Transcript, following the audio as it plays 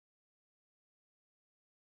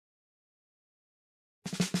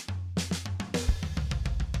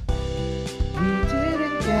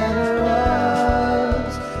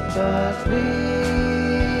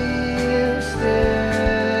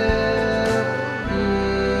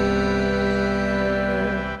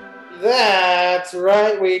That's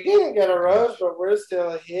right. We didn't get a rose, but we're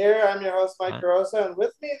still here. I'm your host, Mike Carosa, and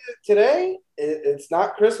with me today, it's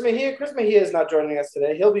not Chris Mejia. Chris Mejia is not joining us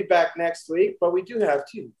today. He'll be back next week, but we do have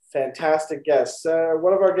two fantastic guests.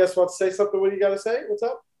 One of our guests wants to say something. What do you got to say? What's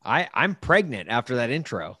up? I'm pregnant after that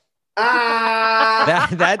intro. Ah!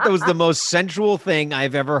 That was the most sensual thing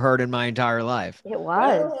I've ever heard in my entire life. It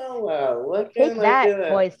was. Well. Take that,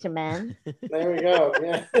 Boys to Men. There we go.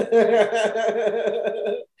 Yeah.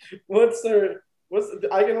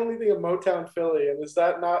 I can only think of Motown Philly, and that's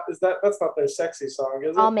not their sexy song,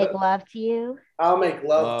 is it? I'll make love to you. I'll make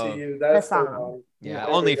love to you. That's the song. Yeah,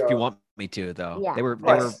 only if you want me to, though. Yeah.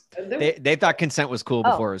 They thought consent was cool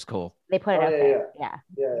before it was cool. They put it out there. Yeah.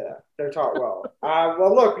 They're taught well.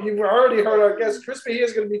 Well, look, you've already heard our guest. Chris Mejia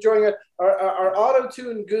is going to be joining us. Our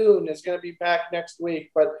auto-tune goon is going to be back next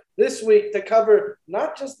week. But this week, to cover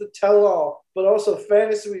not just the tell-all, but also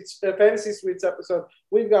Fantasy Suites episode,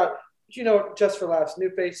 we've got, just for laughs,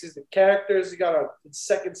 new faces, the characters. You got our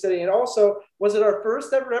Second City. And also, was it our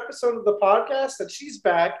first ever episode of the podcast? And she's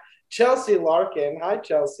back, Chelsea Larkin. Hi,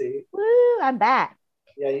 Chelsea. Woo, I'm back.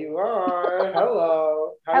 Yeah, you are.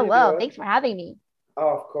 Hello. Hello. Thanks for having me. Oh,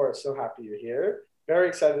 of course. So happy you're here. Very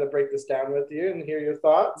excited to break this down with you and hear your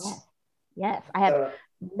thoughts. Yes. I have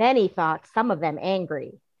many thoughts, some of them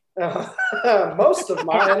angry. Most of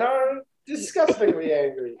mine are disgustingly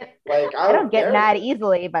angry. Like I don't get mad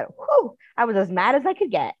easily, but I was as mad as I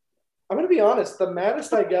could get. I'm going to be honest. The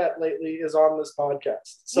maddest I get lately is on this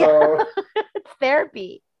podcast. So it's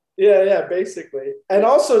therapy. Yeah, basically. And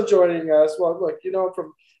also joining us, well, look,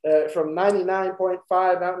 from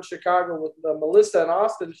 99.5 out in Chicago with the Melissa and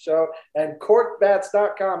Austin show and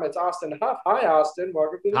corkbats.com. It's Austin Huff. Hi, Austin.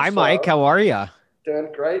 Welcome to the show. Hi, Mike. How are you?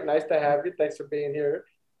 Doing great. Nice to have you. Thanks for being here.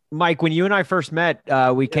 Mike, when you and I first met,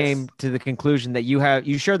 we came to the conclusion that you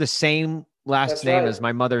share the same last name as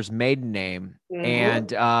my mother's maiden name. Mm-hmm.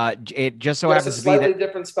 And it just so happens to be slightly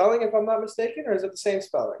different spelling, if I'm not mistaken, or is it the same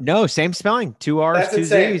spelling? No, same spelling. 2 R's, That's 2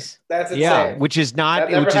 insane. Z's. That's insane. Yeah, which is not.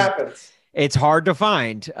 That never happens. It's hard to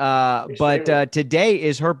find. But today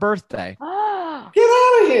is her birthday. Get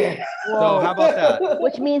out of here. So how about that?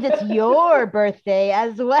 Which means it's your birthday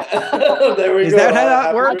as well. There we go. Is that how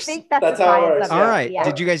that works? I think that's how it works. All right. Yeah.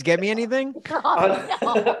 Did you guys get me anything? Oh,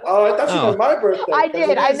 I thought you meant my birthday. I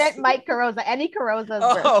did. I meant Mike Carosa. Any Carosa's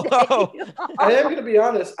birthday. I am going to be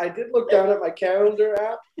honest. I did look down at my calendar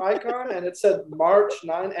app icon, and it said March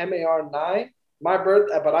 9, MAR 9. My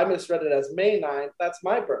birthday, but I misread it as May 9th. That's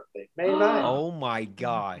my birthday, May 9th. Oh my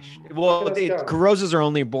gosh. Well, Carosas are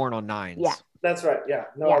only born on 9s. Yeah. That's right. Yeah.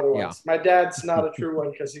 No other ones. Yeah. My dad's not a true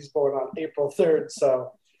one because he's born on April 3rd.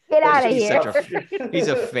 So get out of here. He's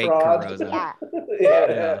a fake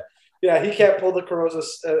Carosa. Yeah. He can't pull the Carosa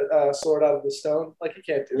sword out of the stone. Like he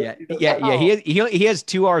can't do it. He has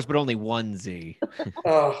 2 R's, but only 1 Z.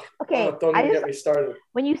 Okay. Don't even get me started.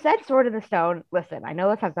 When you said Sword in the Stone, listen, I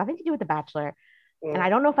know this has nothing to do with The Bachelor. And I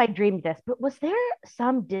don't know if I dreamed this, but was there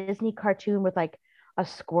some Disney cartoon with like a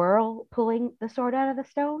squirrel pulling the sword out of the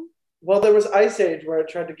stone? Well, there was Ice Age where it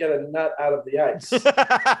tried to get a nut out of the ice. No, it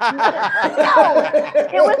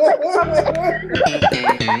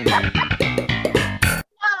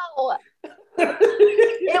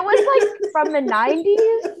was like from the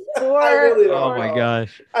 90s. Oh my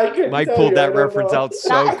gosh. Mike pulled that reference out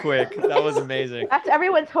so quick. That was amazing. That's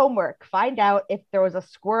everyone's homework. Find out if there was a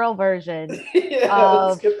squirrel version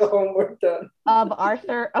let's get the homework done. Of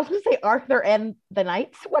Arthur. I was going to say Arthur and the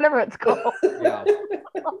Knights, whatever it's called. Yeah.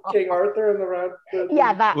 King Arthur and the Round.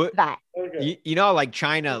 Yeah, that. Okay. You know, like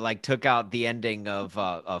China, took out the ending of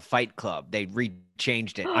Fight Club. They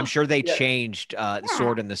changed it. I'm sure they changed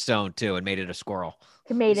Sword in the Stone too and made it a squirrel.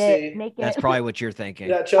 To make it. That's probably what you're thinking.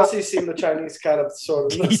 Yeah, Chelsea's seen the Chinese kind of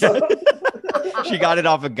Sword in the Stone. She got it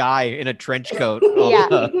off a guy in a trench coat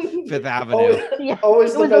on Fifth Avenue.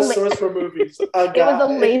 Always the best source for movies. It was a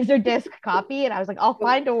laser disc copy, and I was like, I'll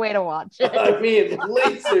find a way to watch it. I mean,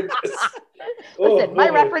 laser disc. Listen, my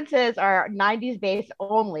references are 90s based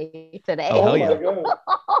only today. Oh, hell yeah.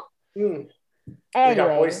 Anyway. We got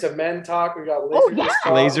Boyz II Men talk. We got laser disc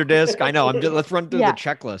talk. Laser disc. I know. Let's run through the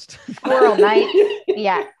checklist. Squirrel Night.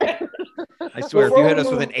 Yeah. I swear, if you hit us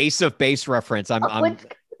with an Ace of Base reference, I'm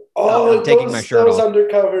taking my shirt those off.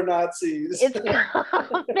 Undercover Nazis. It's coming.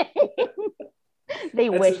 They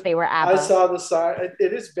wish they were ABBA. I saw the sign.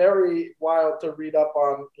 It is very wild to read up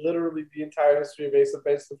on literally the entire history of Ace of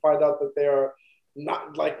Base to find out that they are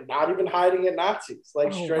not even hiding at Nazis,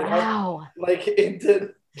 straight up,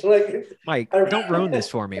 Mike, don't ruin this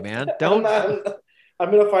for me, man. Don't. I'm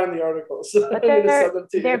gonna find the articles. But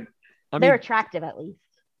they're attractive at least.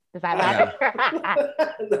 Does that matter?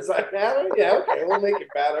 Does that matter? Yeah, okay, we'll make it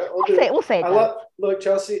matter. We'll say it. Look,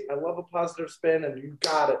 Chelsea, I love a positive spin, and you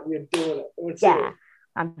got it. We're doing it. Let's yeah,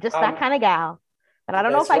 I'm just that kind of gal. But I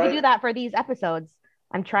don't know if I can do that for these episodes.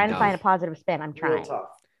 I'm trying to find a positive spin. I'm trying.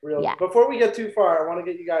 Real tough. Yeah. Before we get too far, I want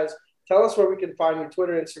to get you guys, tell us where we can find you,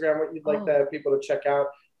 Twitter, Instagram, what you'd like the people to check out,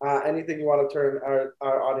 anything you want to turn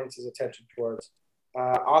our audience's attention towards.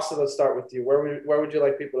 Austin, let's start with you. Where would you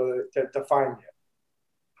like people to find you?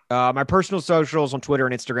 My personal socials on Twitter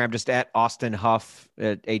and Instagram, just at Austin Huff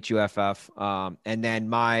at HUFF. And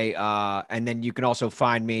then you can also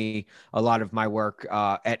find me, a lot of my work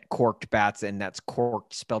at Corked Bats, and that's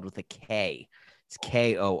Corked spelled with a K. It's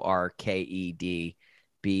KORKED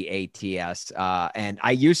BATS. And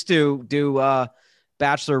I used to do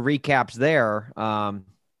Bachelor recaps there,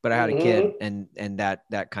 but I had a kid, and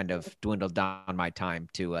that kind of dwindled down my time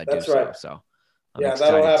to do so. So I'm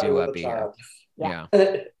excited to be here. Yeah.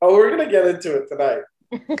 Oh, we're gonna get into it tonight.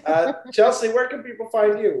 Chelsea, where can people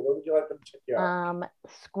find you? Where would you like them to check you out?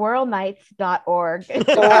 Squirrelnights.org.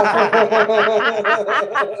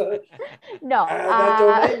 No. That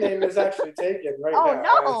domain name is actually taken right now.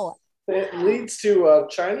 Oh no. It leads to a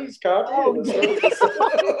Chinese copy.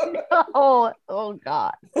 Oh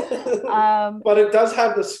God. But it does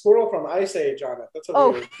have the squirrel from Ice Age on it. That's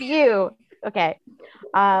phew. Okay.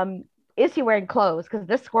 Is he wearing clothes? Because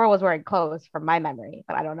this squirrel was wearing clothes from my memory,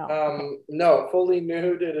 but I don't know. No, fully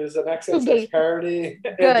nude. It is an XXX parody.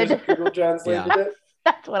 Good. Just Google translated it.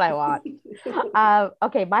 That's what I want.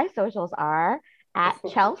 Okay, my socials are at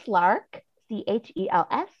Chels Lark,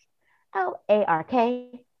 CHELSLARK.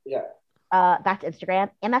 Yeah. That's Instagram,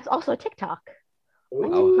 and that's also TikTok.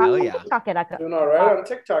 Oh, hell yeah. TikTok doing all right on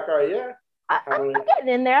TikTok, are you? I'm getting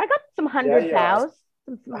in there. I got some 100,000.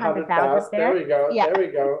 Some 100,000 there we go. Yeah. There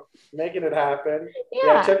we go. Making it happen.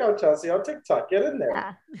 Yeah. Check out Chelsea on TikTok. Get in there.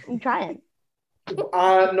 Yeah, I'm trying.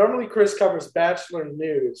 Normally Chris covers Bachelor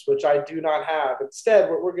news, which I do not have. Instead,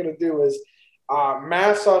 what we're going to do is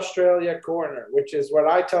Mass Australia Corner, which is what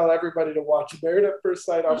I tell everybody to watch Married at First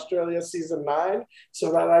Sight Australia Season 9, so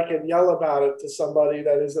that I can yell about it to somebody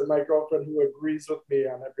that isn't my girlfriend who agrees with me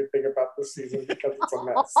on everything about this season because it's a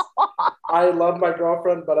mess. I love my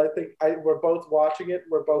girlfriend, but I think we're both watching it.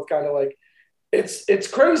 We're both kind of like, it's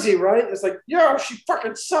crazy, right? It's like, yeah, she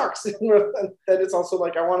fucking sucks. And it's also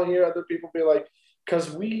like, I want to hear other people be like,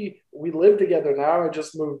 because we live together now. I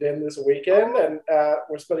just moved in this weekend, and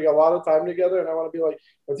we're spending a lot of time together. And I want to be like,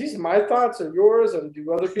 are these my thoughts or yours? And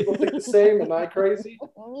do other people think the same? Am I crazy?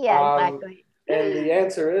 Yeah, exactly. And the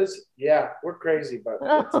answer is, yeah, we're crazy, but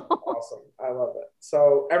it's awesome. I love it.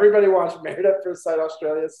 So everybody watch Married at First Sight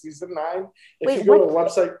Australia Season 9. If you go to the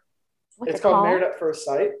website, it's called Married at First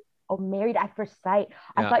Sight. Oh, Married at First Sight.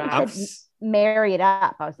 I thought you said Marry It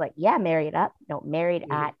Up. I was like, yeah, Marry It Up. No, Married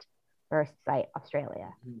at First Sight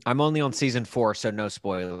Australia. I'm only on season 4, so no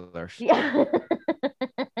spoilers. Yeah.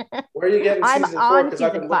 Where are you getting season 4? Because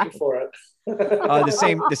I've been looking for it.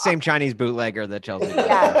 The same Chinese bootlegger that Chelsea did.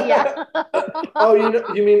 Yeah. Oh,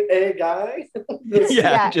 you mean a guy?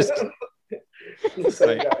 Just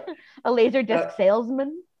a laser disc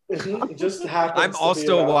salesman. Just happens. I'm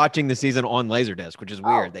also watching the season on Laserdisc, which is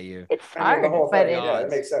weird that you. It's hard, but it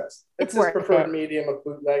makes sense. It's his preferred medium of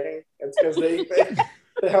bootlegging. It's because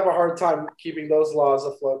they have a hard time keeping those laws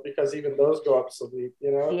afloat because even those go obsolete,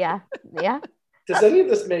 you know? Yeah. Does any of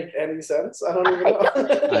this make any sense? I don't even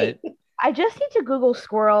know. I just need to Google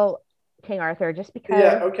Squirrel King Arthur just because.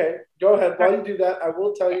 Yeah, okay. Go ahead. While you do that, I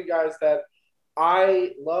will tell you guys that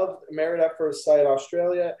I love Married at First Sight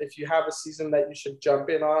Australia. If you have a season that you should jump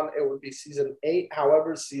in on, it would be season 8.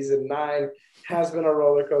 However, season 9 has been a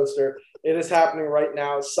roller coaster. It is happening right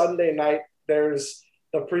now. Sunday night,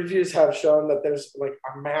 the previews have shown that there's like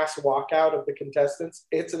a mass walkout of the contestants.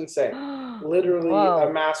 It's insane. Literally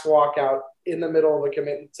a mass walkout in the middle of a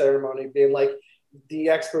commitment ceremony, being like, the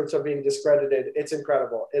experts are being discredited. It's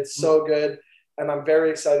incredible. It's so good. And I'm very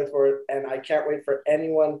excited for it. And I can't wait for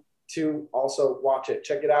anyone to also watch it.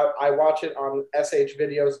 Check it out. I watch it on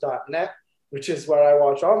shvideos.net, which is where I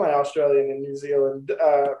watch all my Australian and New Zealand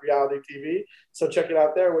reality TV. So check it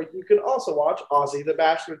out there, where you can also watch Aussie The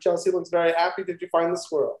Bachelor. Chelsea looks very happy. Did you find the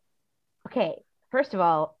squirrel? Okay, first of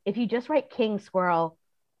all, if you just write King Squirrel,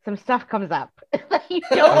 some stuff comes up that you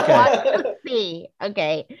don't want to see.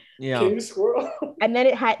 Okay. Yeah. King Squirrel. And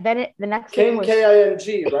then the next King was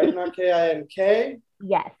King, right? Not Kink.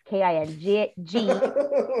 Yes, King.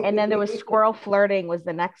 And then there was Squirrel Flirting was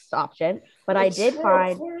the next option. But I did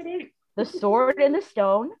find The Sword in the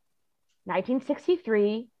Stone,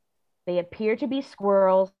 1963. They appear to be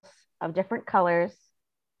squirrels of different colors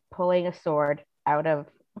pulling a sword out of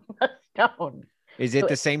a stone. Is it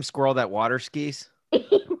the same squirrel that water skis?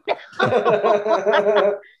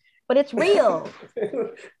 But it's real.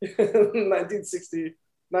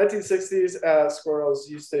 1960s squirrels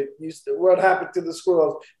used to what happened to the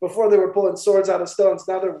squirrels before they were pulling swords out of stones?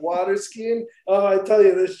 Now they're water skiing. Oh, I tell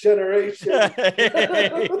you, this generation.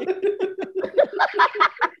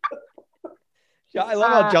 Yeah, I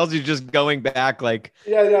love how Chelsea's just going back like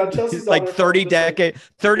Chelsea's like 30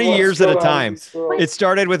 years at a time. It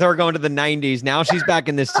started with her going to the 90s. Now she's back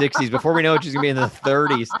in the 60s. Before we know it, she's gonna be in the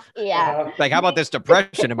 30s. Yeah. Like, how about this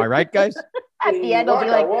depression? Am I right, guys? At the end, I'll be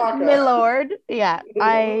like, my lord. Yeah,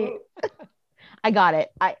 I got it.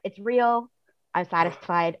 It's real. I'm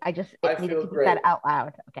satisfied. I needed to be said out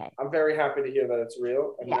loud. Okay. I'm very happy to hear that it's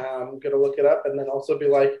real. And now I'm gonna look it up and then also be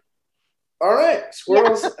like, all right,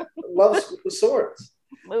 squirrels love swords.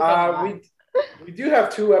 We do have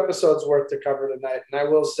 2 episodes worth to cover tonight, and I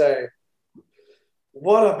will say,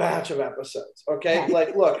 what a batch of episodes. Okay,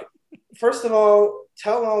 like, look, first of all,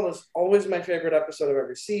 Tell All is always my favorite episode of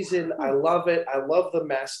every season. I love it. I love the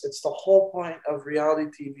mess. It's the whole point of reality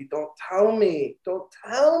TV. Don't tell me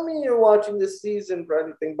you're watching this season for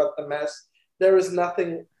anything but the mess. There is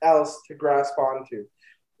nothing else to grasp onto.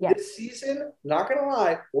 Yes. This season, not gonna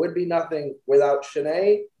lie, would be nothing without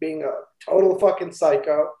Shanae being a total fucking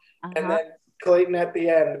psycho, and then Clayton at the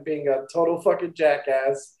end being a total fucking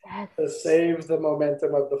jackass to save the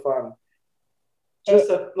momentum of the fun. Just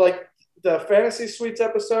like the Fantasy Suites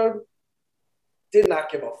episode, did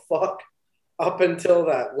not give a fuck up until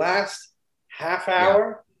that last half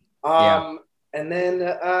hour. And then,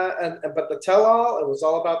 but the Tell All, it was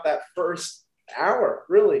all about that first hour.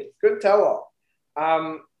 Really good Tell All.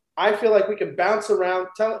 I feel like we can bounce around.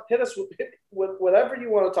 Hit us with whatever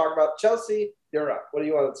you want to talk about. Chelsea, you're up. What do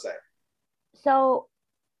you want to say? So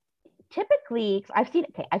typically, I've seen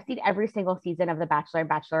every single season of The Bachelor and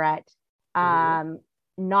Bachelorette,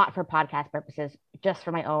 not for podcast purposes, just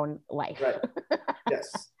for my own life. Right.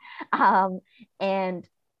 Yes. And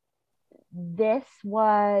this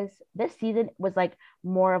season was like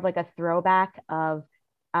more of like a throwback of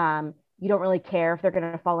you don't really care if they're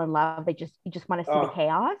going to fall in love. You just want to see the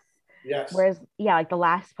chaos. Yes. Whereas, like the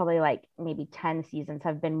last probably like maybe 10 seasons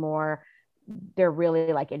have been more, they're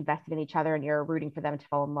really like invested in each other and you're rooting for them to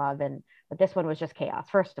fall in love. But this one was just chaos,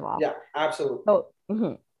 first of all. Yeah, absolutely.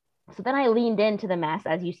 So then I leaned into the mess,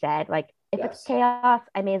 as you said, like if it's chaos,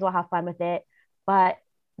 I may as well have fun with it. But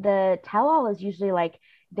the Tell All is usually like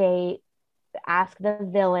they ask the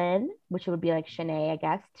villain, which would be like Shanae, I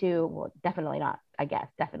guess,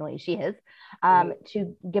 definitely she is,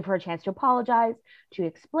 to give her a chance to apologize, to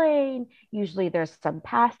explain. Usually there's some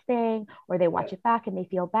past thing, or they watch it back and they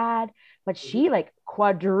feel bad, but she like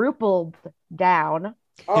quadrupled down.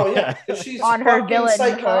 Oh yeah, she's on her villain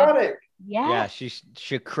psychotic. Yeah, she's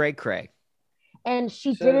cray. And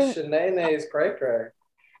she didn't. Shanae's cray.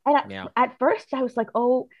 And at first I was like,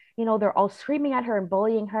 oh, they're all screaming at her and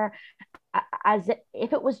bullying her. As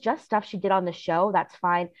if it was just stuff she did on the show, that's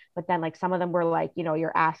fine. But then like some of them were like,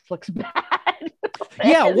 your ass looks bad.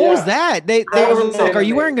 What was that? They were like, are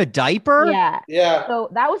you wearing a diaper? Yeah. So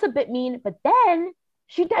that was a bit mean. But then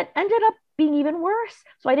she ended up being even worse.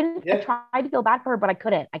 So I tried to feel bad for her, but I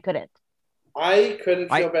couldn't. I couldn't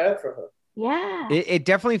feel bad for her. Yeah. It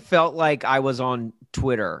definitely felt like I was on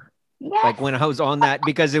Twitter. Yes. Like when I was on that,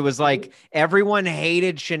 because it was like everyone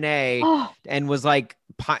hated Shanae and was like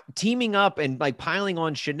teaming up and like piling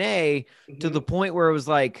on Shanae to the point where it was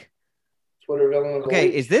like, Twitter villain.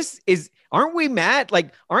 Okay, aren't we mad?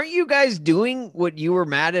 Like, aren't you guys doing what you were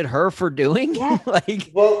mad at her for doing? Yeah.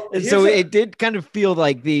 It did kind of feel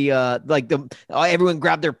like everyone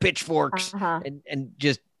grabbed their pitchforks and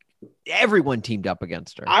just everyone teamed up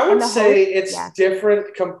against her. I would say it's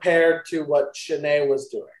different compared to what Shanae was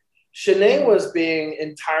doing. Shanae was being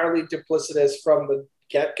entirely duplicitous from the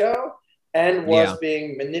get-go and was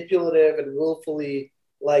being manipulative and willfully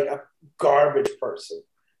like a garbage person.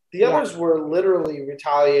 The others were literally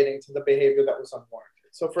retaliating to the behavior that was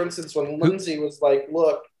unwarranted. So, for instance, when Lindsay was like,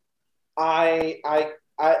 look, I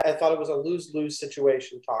thought it was a lose-lose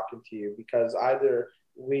situation talking to you, because either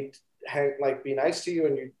we'd be nice to you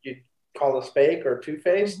and you'd call us fake or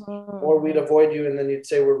two-faced, or we'd avoid you and then you'd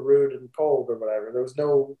say we're rude and cold or whatever. There was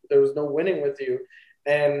no winning with you.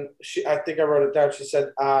 And I think I wrote it down. She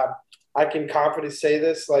said, I can confidently say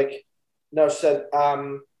this. She said,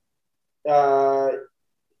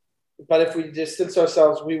 but if we distance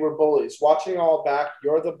ourselves, we were bullies. Watching all back,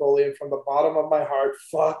 you're the bully. And from the bottom of my heart,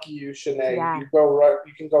 fuck you, Shanae. Yeah. You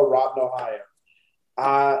can go rot in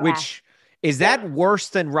Ohio. Which is that worse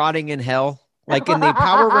than rotting in hell? Like in the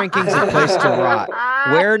power rankings of place to rot,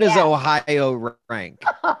 where does Ohio rank?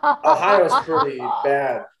 Ohio's pretty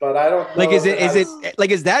bad, but I don't know. Like, is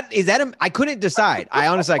that I couldn't decide. I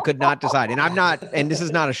honestly, I could not decide. And I'm not, and this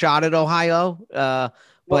is not a shot at Ohio.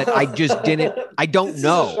 But I just didn't, I don't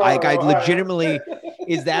know. Like, I legitimately,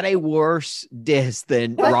 is that a worse diss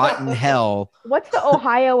than rotten hell? What's the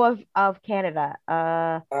Ohio of Canada?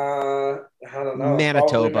 I don't know.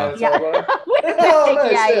 Manitoba. Yeah. Oh,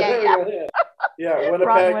 nice. Yeah.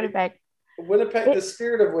 Winnipeg. Winnipeg. Winnipeg, the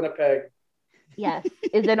spirit of Winnipeg. Yes,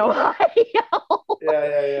 is in Ohio.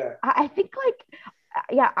 Yeah. I think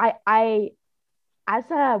I as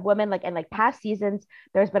a woman, like in like past seasons,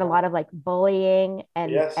 there's been a lot of like bullying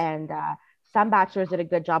and some bachelors did a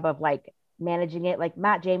good job of like managing it. Like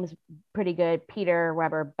Matt James, pretty good. Peter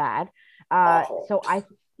Weber, bad. So I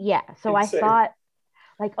thought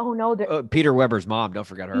like, oh no, Peter Weber's mom, don't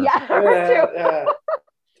forget her. Yeah, her too. Yeah.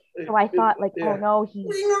 So I thought like, oh no,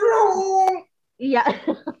 leave her alone. Yeah,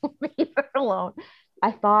 leave her alone.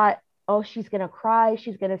 I thought, oh, she's gonna cry.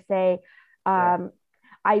 She's gonna say,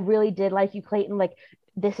 I really did like you, Clayton. Like,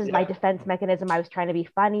 this is my defense mechanism. I was trying to be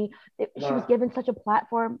funny. She was given such a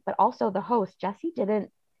platform, but also the host, Jesse,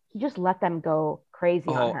 didn't. He just let them go crazy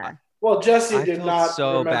on her. Well, Jesse did not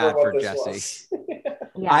so remember bad what for this Jesse. was.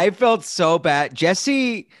 I felt so bad.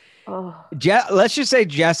 Jesse. Let's just say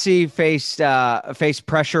Jesse faced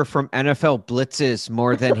pressure from NFL blitzes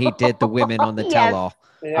more than he did the women on the tell-all,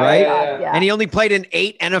 right? Yeah. And he only played in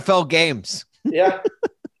 8 NFL games. Yeah.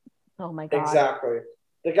 Oh my God. Exactly.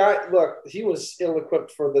 The guy, look, he was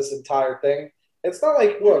ill-equipped for this entire thing. It's not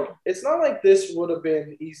like this would have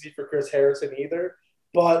been easy for Chris Harrison either,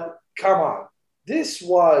 but come on. This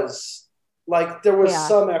was like, there was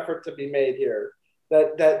some effort to be made here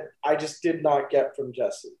that I just did not get from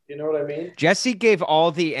Jesse. You know what I mean? Jesse gave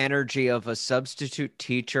all the energy of a substitute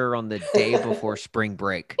teacher on the day before spring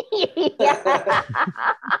break.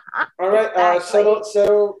 All right.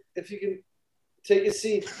 So if you can take a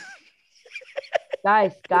seat.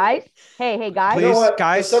 Guys. Hey, guys. Please, you know what?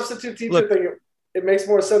 guys. The substitute teacher thing, it makes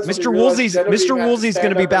more sense. Mr. Woolsey's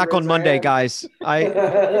going to be back on Monday, guys.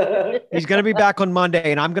 He's going to be back on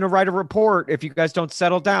Monday, and I'm going to write a report if you guys don't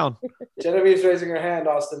settle down. Genevieve's raising her hand,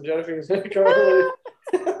 Austin. Genevieve's Genevieve's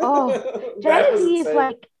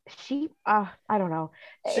like I don't know.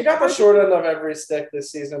 She got the short end of every stick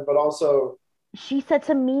this season, but also she said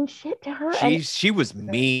some mean shit to her. She was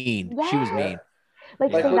mean. Yeah. She was mean.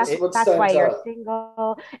 Like that's why you're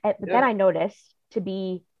single. But then I noticed to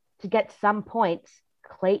get some points,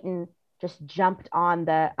 Clayton just jumped on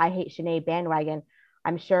the I hate Shanae bandwagon.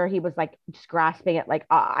 I'm sure he was like just grasping it, like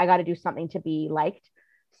I got to do something to be liked.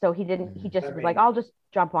 So he didn't. He just was like, I'll just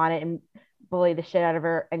jump on it and bully the shit out of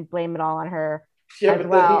her and blame it all on her. Yeah, but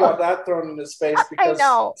then he got that thrown in his face because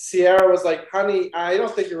Sierra was like, honey, I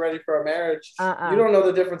don't think you're ready for a marriage. You don't know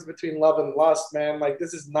the difference between love and lust, man. Like,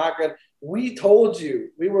 this is not good. We told you.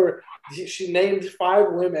 She named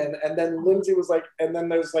 5 women, and then Lindsay was like, and then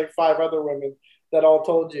there's like 5 other women that all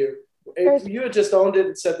told you. If you had just owned it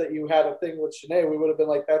and said that you had a thing with Shanae, we would have been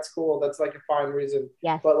like, that's cool. That's like a fine reason.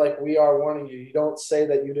 Yes. But like, we are warning you. You don't say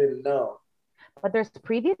that you didn't know. But there's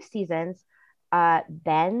previous seasons,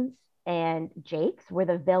 Ben's and Jake's were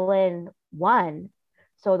the villain one.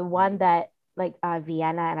 So the one that like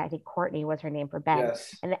Vienna and I think Courtney was her name for Ben.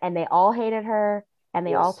 Yes. And they all hated her and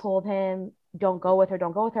they all told him, don't go with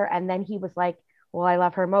her. And then he was like, well, I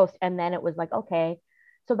love her most. And then it was like, okay,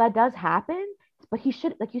 so that does happen, but he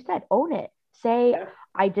should, like you said, own it. Say,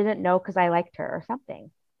 I didn't know because I liked her or something.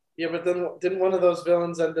 Yeah, but then didn't one of those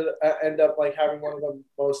villains end up like having one of the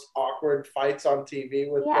most awkward fights on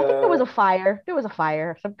TV with? Yeah, I think there was a fire. There was a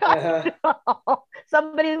fire of some kind.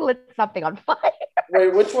 Somebody lit something on fire.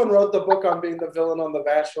 Wait, which one wrote the book on being the villain on The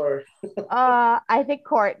Bachelor? I think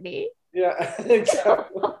Courtney. Yeah,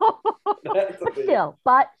 exactly. Still.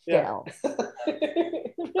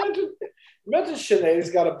 Imagine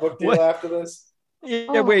Shanae's got a book deal after this.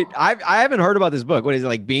 Yeah, wait. I haven't heard about this book. What is it,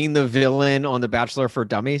 like being the villain on The Bachelor for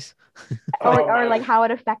Dummies? or like how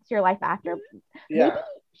it affects your life after. Yeah.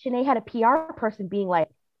 Maybe Shanae had a PR person being like,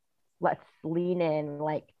 let's lean in.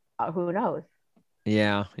 Like, who knows?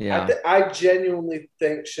 Yeah. I genuinely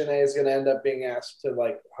think Shanae is going to end up being asked to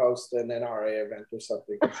like host an NRA event or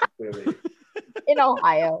something. Clearly. In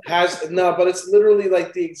Ohio. But it's literally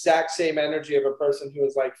like the exact same energy of a person who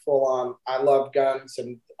is like full on, I love guns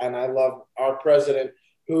and I love our president,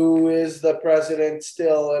 who is the president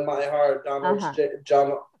still in my heart, Donald J.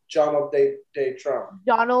 Trump.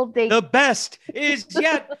 Donald J. The best is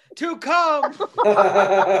yet to come.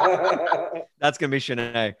 That's gonna be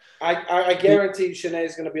Shanae. I guarantee Shanae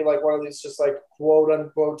is going to be like one of these just like quote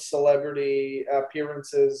unquote celebrity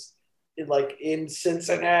appearances in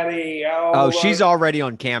Cincinnati. Oh, she's already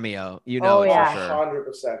on Cameo. You know Oh, it yeah. for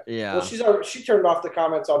sure. 100%. Yeah. Well, she turned off the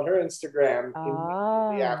comments on her Instagram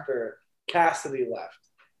Oh. immediately after Cassidy left.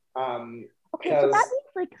 Okay, so that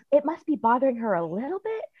means like it must be bothering her a little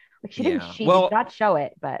bit. Like she did not show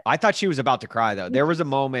it, but I thought she was about to cry though. There was a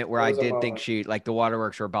moment where I did think she like the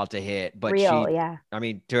waterworks were about to hit, but I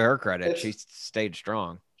mean, to her credit, she stayed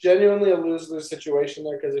strong. Genuinely a lose-lose situation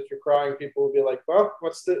there, because if you're crying, people will be like, "Well,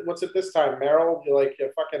 what's it this time, Meryl?" Will be like,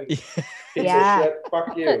 "You fucking piece of shit,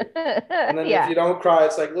 fuck you." And then if you don't cry,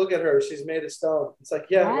 it's like, "Look at her, she's made of stone." It's like,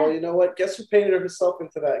 well, you know what? Guess who painted herself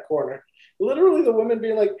into that corner? Literally, the woman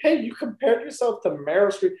being like, "Hey, you compared yourself to Meryl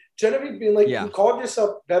Streep." Genevieve being like, "You called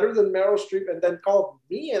yourself better than Meryl Streep, and then called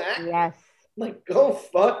me an actor." Yes. Like, go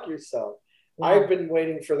fuck yourself. Yeah. I've been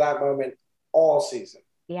waiting for that moment all season.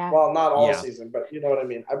 Yeah. Well, not all season, but you know what I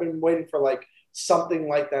mean. I've been waiting for like something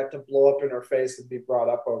like that to blow up in her face and be brought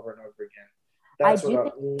up over and over again. That's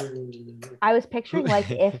I was picturing like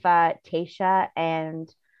if Tayshia and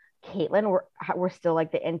Caitlyn were still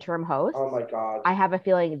like the interim hosts. Oh my god! I have a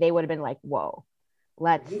feeling they would have been like, "Whoa,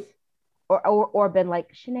 let's," or been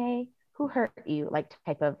like, "Shanae, who hurt you?" Like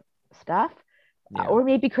type of stuff, or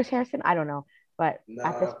maybe Chris Harrison. I don't know, but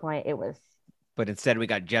at this point, it was. But instead, we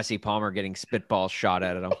got Jesse Palmer getting spitballs shot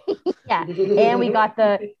at him. Yeah, and we got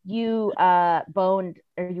you boned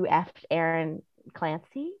or you effed Aaron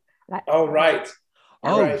Clancy. Right.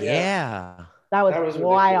 Yeah. That was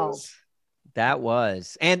wild. Ridiculous. That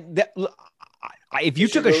was. And if you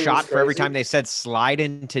took a shot for every time they said slide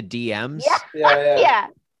into DMs. Yeah.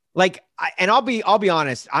 Like, I'll be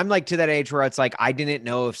honest. I'm like to that age where it's like, I didn't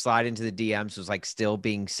know if slide into the DMs was like still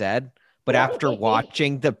being said. But after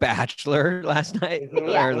watching The Bachelor last night,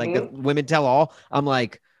 or like the Women Tell All, I'm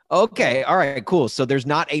like, okay, all right, cool. So there's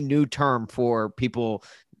not a new term for people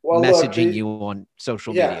messaging you on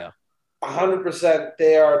social media. 100%.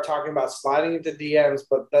 They are talking about sliding into DMs,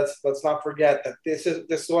 but let's not forget that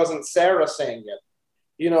this wasn't Sarah saying it.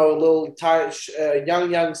 You know, little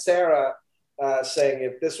young Sarah saying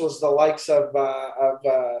it. This was the likes of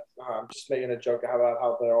I'm just making a joke about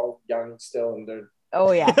how they're all young still and they're.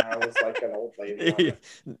 Oh yeah, I was like an old lady.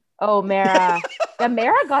 Oh, Mara.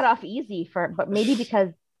 Mara got off easy but maybe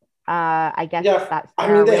because I guess that's. I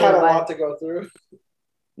mean, they had a lot to go through.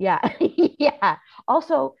 Yeah, yeah.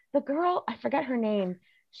 Also, the girl, I forget her name.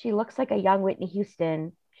 She looks like a young Whitney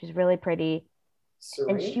Houston. She's really pretty.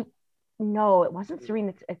 Serene? And it wasn't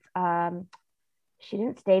Serene. It's she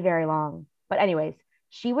didn't stay very long. But anyways,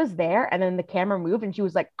 she was there, and then the camera moved, and she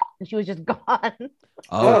was like, and she was just gone.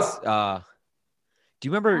 Oh, do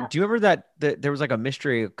you remember that there was like a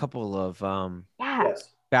mystery a couple of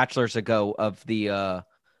bachelors ago of the of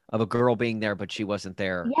a girl being there but she wasn't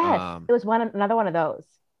there? Yes, it was another one of those.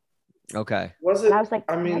 Okay. Was it? And I was like,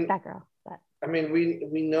 I like that girl. But. I mean,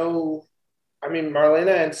 we know. I mean,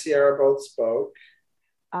 Marlena and Sierra both spoke,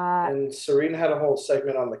 and Serena had a whole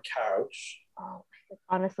segment on the couch. Oh,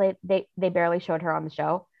 honestly, they barely showed her on the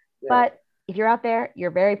show, but. If you're out there,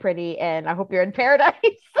 you're very pretty, and I hope you're in paradise.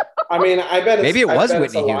 I mean, I bet maybe it was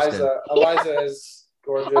Whitney Houston. Eliza is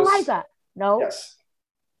gorgeous. Eliza, no.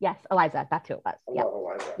 Yes, Eliza. That's who it was. I love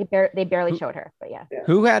Eliza. They barely showed her, but yeah.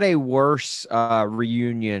 Who had a worse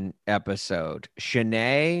reunion episode,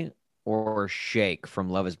 Shanae or Shake from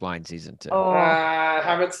Love Is Blind season 2? I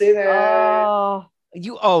haven't seen it.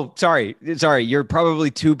 Sorry. You're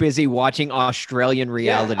probably too busy watching Australian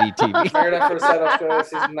reality TV. Fair enough for Australia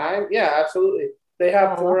season 9. Yeah, absolutely. They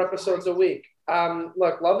have 4 episodes a week.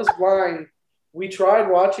 Look, Love Is Blind. We tried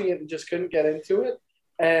watching it and just couldn't get into it,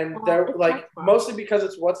 and they're like mostly because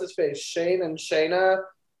it's what's his face, Shane and Shayna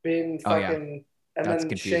being fucking, and that's then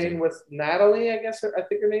confusing. Shane with Natalie. I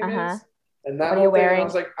think her name is. And that whole thing, I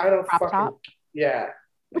was like, I don't fucking top?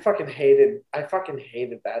 I fucking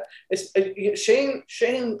hated that.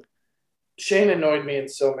 Shane annoyed me in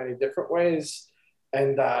so many different ways,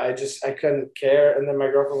 and I couldn't care. And then my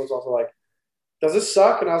girlfriend was also like, "Does this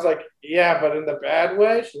suck?" And I was like, "Yeah, but in the bad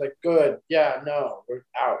way." She's like, "Good, yeah, no, we're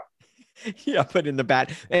out." Yeah, but in the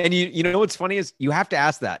bad. And you know what's funny is you have to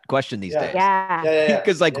ask that question these days. Yeah.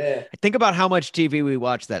 Because think about how much TV we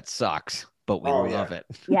watch that sucks, but we love it.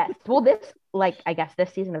 Yes. Well, I guess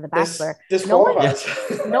this season of The Bachelor, no one is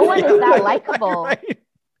that likable. Right.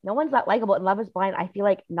 No one's that likable. In Love Is Blind, I feel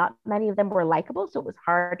like not many of them were likable, so it was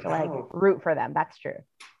hard to root for them. That's true.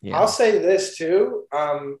 Yeah. I'll say this too.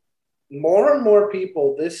 More and more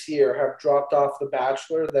people this year have dropped off The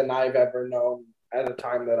Bachelor than I've ever known at a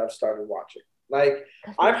time that I've started watching. Like,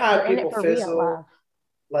 I've had people fizzle.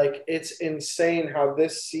 like it's insane how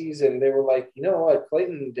this season they were like, you know what,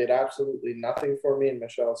 Clayton did absolutely nothing for me in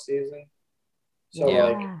Michelle's season. So Yeah.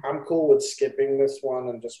 like I'm cool with skipping this one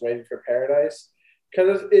and just waiting for Paradise.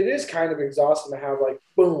 Because it is kind of exhausting to have like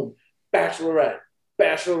boom, Bachelorette,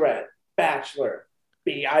 Bachelorette, Bachelor,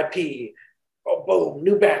 BIP, oh boom,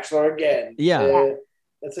 new Bachelor again. Yeah.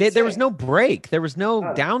 There was insane. no break. There was no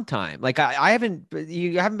None. downtime. Like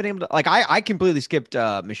you haven't been able to, like, I completely skipped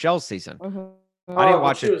Michelle's season. Mhm. I didn't but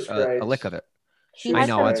watch she was great. a lick of it. She I had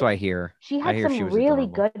know. some- That's what I hear. She I had hear she some was really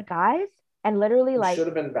adorable. good guys, and literally like should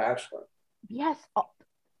have been Bachelor. yes,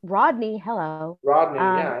 Rodney. Hello, Rodney,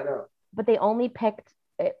 yeah, I know. but they only picked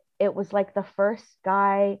it. It was like the first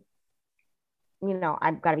guy. You know,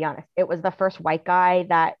 I've got to be honest. It was the first white guy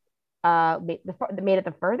that made it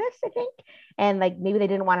the furthest, I think. And like maybe they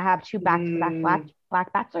didn't want to have two back-to-back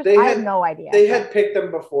black bachelors. I have no idea. They had picked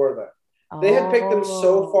them before then. They had picked them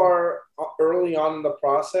so Oh. far early on in the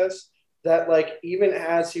process that like even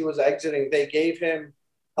as he was exiting, they gave him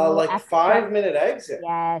a like extra. 5-minute exit.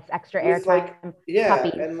 Yes, extra With, airtime. like, yeah,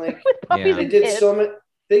 puppies. and like With puppies they and did kids. so many.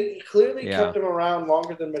 They clearly Yeah. kept him around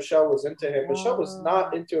longer than Michelle was into him. Michelle was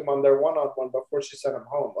not into him on their one-on-one before she sent him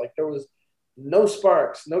home. Like there was no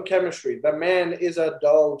sparks, no chemistry. The man is a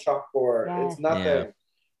dull chalkboard. Yes. It's nothing.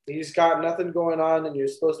 Yeah. He's got nothing going on, and you're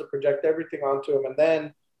supposed to project everything onto him. And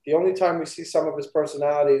then the only time we see some of his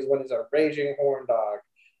personality is when he's a raging horn dog,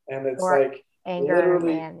 and it's Or like anger,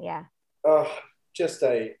 literally, man. Yeah. just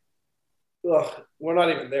a. We're not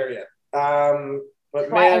even there yet. But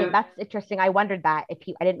So man, that's interesting. I wondered that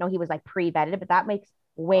I didn't know he was like pre-vetted, but that makes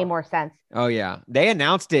way more sense. Oh yeah, they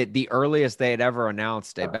announced it the earliest they had ever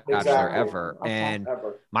announced a Bachelor Exactly. ever, Okay. and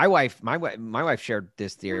ever. my wife shared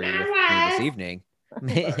this theory with me this evening.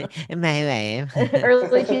 My wife.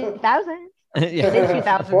 Early 2000s. Yeah. Mid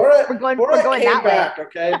 2000s. Borat, We're going came that back, way.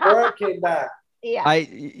 okay? Borat came back. Yeah.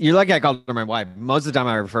 You're lucky I called her my wife. Most of the time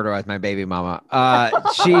I refer to her as my baby mama.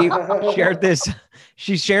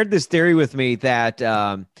 She shared this theory with me that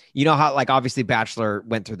you know how like obviously Bachelor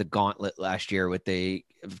went through the gauntlet last year with the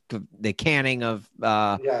canning of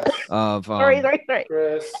Yes. Sorry.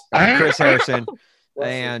 Chris Harrison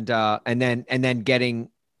Bless and then getting,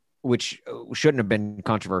 which shouldn't have been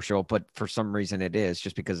controversial, but for some reason it is,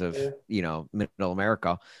 just because of middle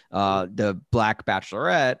America, the Black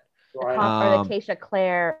Bachelorette. Right. Or the Tasha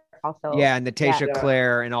Claire also. Yeah, and the Tasha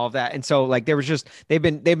Claire and all of that. And so like there was just they've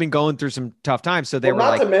been going through some tough times. So they were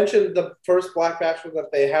not like, to mention the first Black Bachelor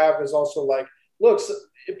that they have is also like, look, so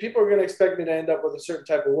if people are going to expect me to end up with a certain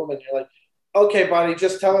type of woman, you're like, okay, buddy,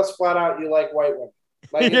 just tell us flat out you like white women.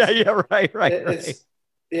 Like, right.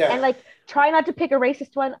 Yeah. And like try not to pick a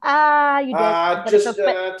racist one. You did. But just it's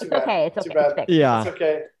okay. It's okay. It's fixed. Yeah. It's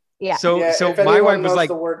okay. Yeah. So if my wife knows was like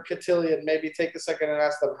the word cotillion, maybe take a second and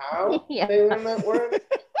ask them how Yeah. they learn that word.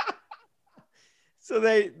 So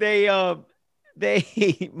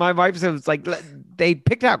my wife was like, they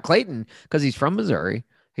picked out Clayton because he's from Missouri.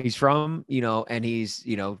 He's from, and he's,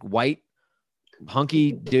 white,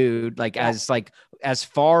 hunky dude, like as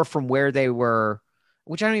far from where they were,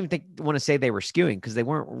 which I don't even want to say they were skewing, because they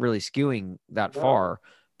weren't really skewing that far,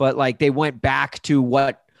 but like they went back to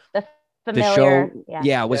what the show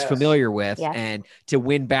was familiar with, and to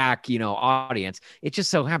win back, audience. It just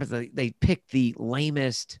so happens that they picked the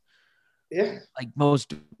lamest, like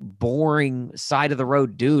most boring side of the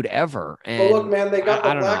road dude ever. And look, man, they got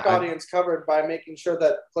the black audience covered by making sure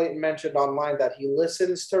that Clayton mentioned online that he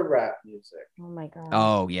listens to rap music. Oh my god.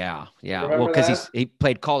 Oh yeah. Remember well, because he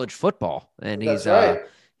played college football, and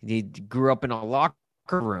he grew up in a locker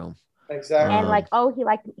room. Exactly. And like,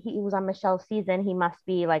 he was on Michelle's season. He must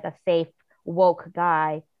be like a safe, woke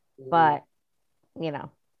guy, but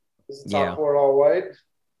Is the top four all white?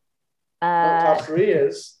 Top three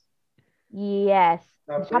is. Yes.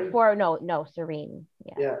 Top four, no, Serene.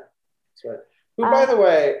 Yeah, that's right. Who, by the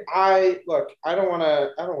way, I don't want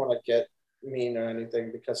to get mean or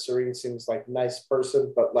anything, because Serene seems like a nice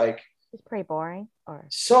person, but like it's pretty boring.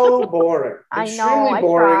 So boring. I know. Extremely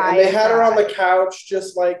boring. And they had her on the couch,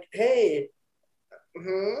 just like, hey,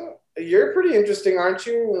 you're pretty interesting, aren't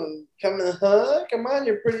you? Come on,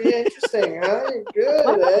 you're pretty interesting, huh? You're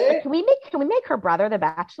good, eh? Can we make her brother the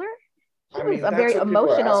Bachelor? He was a very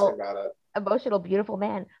emotional, beautiful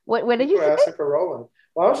man. What did you say? Asking for Roland.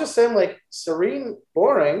 Well, I was just saying, like, Serene,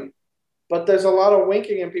 boring, but there's a lot of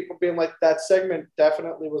winking and people being like, that segment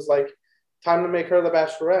definitely was like, time to make her the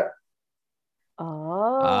Bachelorette.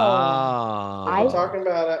 I'm talking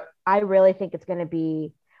about it. I really think it's going to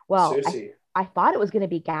be, Susie. I thought it was going to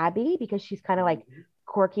be Gabby, because she's kind of like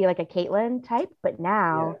quirky, like a Caitlyn type, but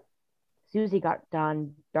now Susie got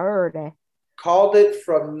done dirty. called it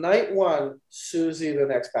from night one. Susie, the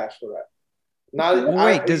next Bachelorette. Not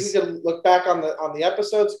Wait, you can look back on the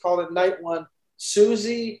episodes. Called it night one.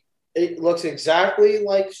 Susie. It looks exactly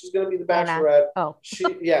like she's going to be the Bachelorette. Oh,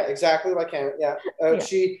 exactly like Hannah. Yeah, yeah.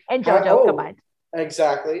 She and JoJo combined.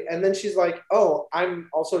 Exactly. And then she's like, oh, I'm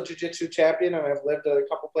also a jiu-jitsu champion and I've lived at a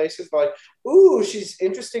couple places. Like, ooh, she's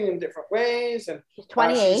interesting in different ways. And she's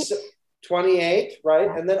 28. She's 28, right?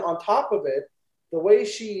 Yeah. And then on top of it,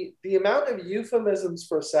 the amount of euphemisms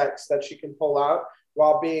for sex that she can pull out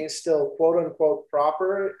while being still quote unquote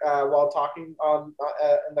proper while talking on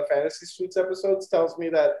in the Fantasy Suites episodes tells me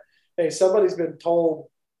that, hey, somebody's been taught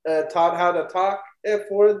how to talk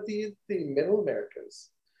for the Middle Americas.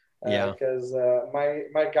 Because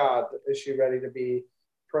my God, is she ready to be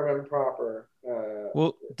prim and proper?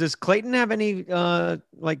 Well, does Clayton have any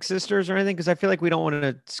like sisters or anything? Because I feel like we don't want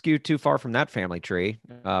to skew too far from that family tree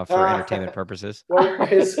for entertainment purposes. Well,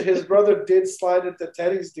 his brother did slide into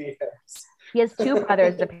Teddy's DMs. He has two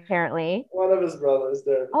brothers, apparently. One of his brothers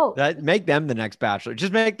did. Oh, that make them the next Bachelor.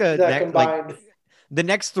 Just make the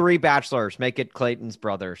next three Bachelors. Make it Clayton's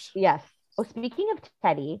brothers. Yes. Oh, speaking of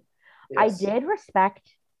Teddy, yes. I did respect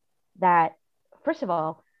that. First of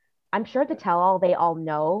all, I'm sure the tell-all they all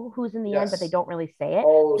know who's in the end, but they don't really say it.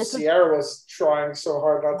 Oh, Sierra was trying so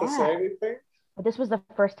hard not to say anything. But this was the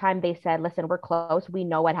first time they said, "Listen, we're close. We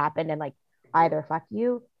know what happened, and like either fuck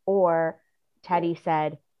you," or Teddy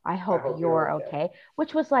said, I hope you're okay,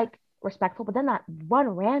 which was like respectful. But then that one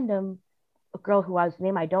random girl whose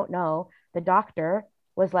name I don't know, the doctor,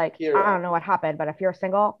 was like, I don't know what happened, but if you're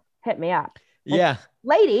single, hit me up. Like, yeah,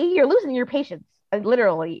 lady, you're losing your patience.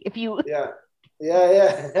 Literally, if you. Yeah.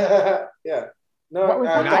 No,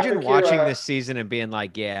 imagine watching this season and being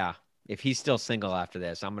like, yeah, if he's still single after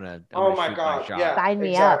this, I'm gonna shoot my shot. Yeah, sign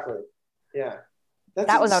me up. Yeah,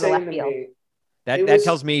 that was out of left field. That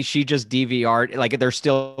tells me she just DVR'd, like they're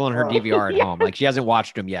still on her DVR at home. Like she hasn't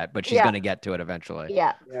watched them yet, but she's going to get to it eventually.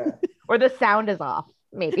 Yeah. Or the sound is off,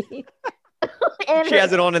 maybe. And she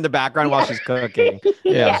has it on in the background while she's cooking.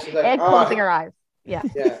 Yeah. Like, and closing her eyes. Yeah.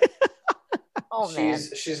 Oh, man.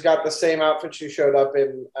 She's got the same outfit she showed up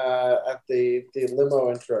in at the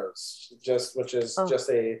limo intros, which is just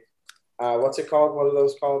a what's it called? What are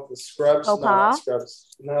those called? The scrubs? No, not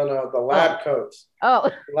scrubs. No, the lab coat.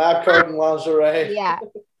 Oh. Lab coat and lingerie.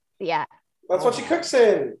 Yeah. That's what she cooks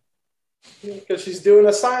in. Because she's doing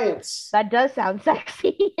a science. That does sound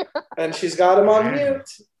sexy. And she's got him on mute.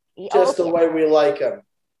 Just the way we like him.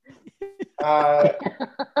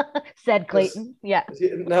 Said Clayton. Yeah.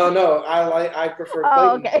 No, I prefer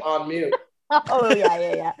Clayton on mute. Oh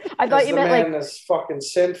yeah. I thought you meant the man is fucking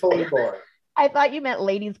sinfully bored. I thought you meant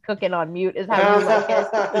ladies cooking on mute is how you like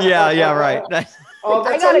it. Yeah, right.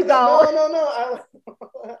 I gotta go. No.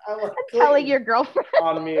 I'm telling your girlfriend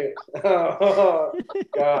on mute. Oh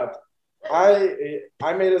God. I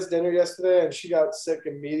made us dinner yesterday and she got sick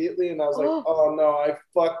immediately and I was like, oh no, I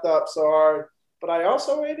fucked up so hard. But I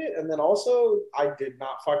also ate it and then also I did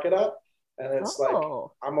not fuck it up. And it's like,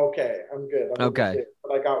 I'm okay. I'm good. I'm okay.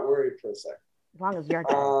 But I got worried for a second. As long as you're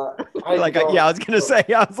good. I was gonna say,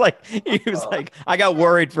 I was like, he was like, I got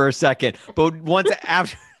worried for a second, but once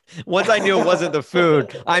I knew it wasn't the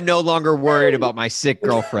food, I'm no longer worried about my sick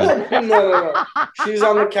girlfriend. No. She's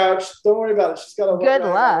on the couch. Don't worry about it. She's got a good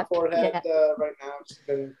luck on her forehead right now. She's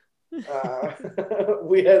been.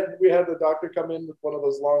 We had the doctor come in with one of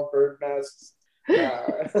those long bird masks.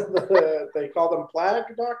 They call them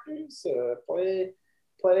plague doctors.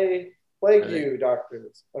 Plague you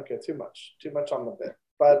doctors. Okay, too much on the bit.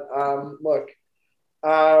 But look,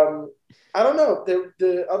 I don't know.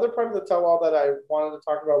 The other part of the tell-all that I wanted to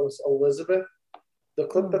talk about was Elizabeth. The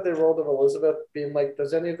clip that they rolled of Elizabeth being like,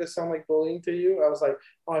 "Does any of this sound like bullying to you?" I was like,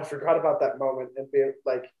 "Oh, I forgot about that moment," and being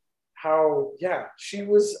like, "How? Yeah, she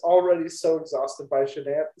was already so exhausted by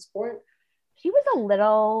Shanae at this point." She was a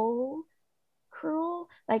little cruel.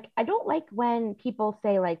 Like, I don't like when people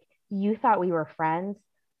say like, "You thought we were friends."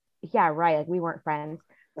 Yeah, right. Like we weren't friends.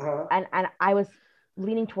 And I was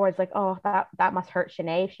leaning towards like, oh, that must hurt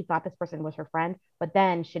Shanae if she thought this person was her friend. But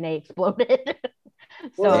then Shanae exploded.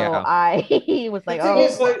 I was like,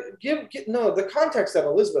 it's like, the context that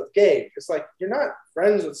Elizabeth gave. It's like, you're not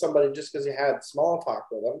friends with somebody just because you had small talk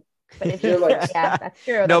with them. But if you're like, yeah, that's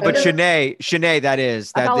true. No, but Shanae, that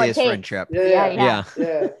is friendship. Yeah.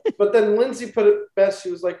 But then Lindsay put it best. She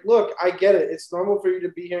was like, "Look, I get it. It's normal for you to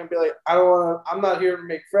be here and be like, I'm not here to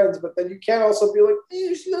make friends. But then you can't also be like,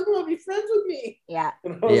 hey, she doesn't want to be friends with me." Yeah.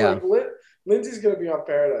 And I was like, Lindsay's gonna be on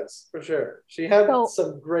Paradise for sure. She had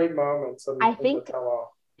some great moments. I think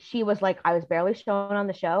she was like, I was barely shown on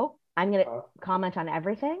the show. I'm gonna comment on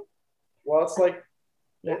everything. Well, it's like.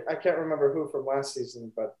 Yeah. I can't remember who from last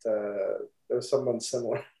season, but there was someone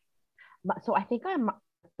similar. So I think on my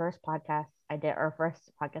first podcast I did, or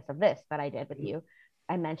first podcast of this that I did with you,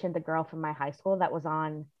 I mentioned the girl from my high school that was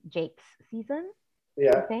on Jake's season. I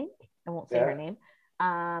Yeah. think I won't say her name,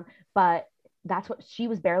 but that's what she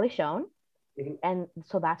was barely shown, and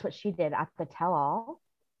so that's what she did at the tell-all.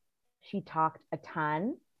 She talked a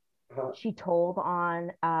ton. She told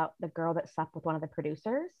on the girl that slept with one of the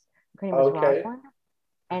producers. Her name was Rosalind.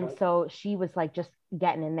 And so she was like just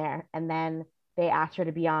getting in there. And then they asked her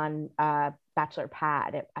to be on Bachelor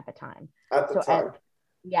Pad at the time.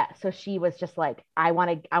 So she was just like, I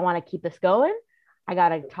want to keep this going. I got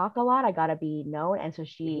to talk a lot. I got to be known. And so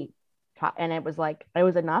she taught, and it was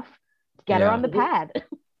enough to get her on the pad.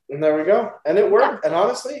 And there we go. And it worked. And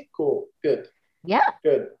honestly, cool. Good. Yeah.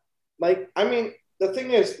 Good. Like, I mean, the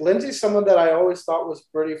thing is, Lindsay's someone that I always thought was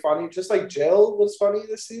pretty funny, just like Jill was funny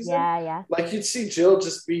this season. Yeah. Like, you'd see Jill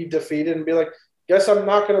just be defeated and be like, guess I'm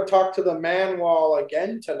not going to talk to the man wall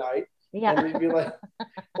again tonight. Yeah. And we'd be like,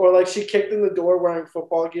 or like she kicked in the door wearing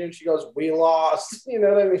football gear and she goes, we lost. You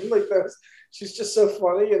know what I mean? Like, she's just so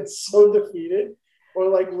funny and so defeated. Or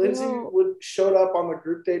like Lindsay showed up on the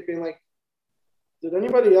group date being like, did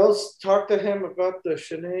anybody else talk to him about the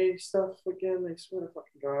Sinead stuff again? I swear to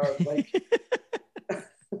fucking God. Like,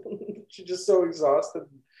 she's just so exhausted.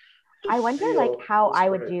 I wonder like how I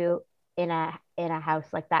would do in a house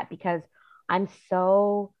like that, because I'm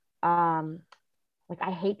so like,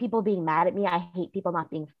 I hate people being mad at me. I hate people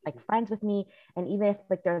not being like friends with me. And even if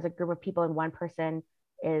like there's a group of people and one person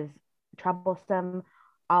is troublesome,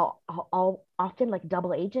 I'll often like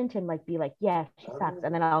double agent and like be like, yeah, she sucks,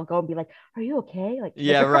 and then I'll go and be like, are you okay? Like,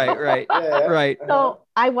 yeah, right. Right. So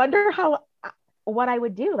I wonder what I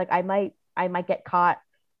would do. Like, I might get caught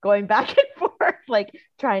going back and forth, like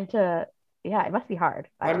trying to. Yeah, it must be hard.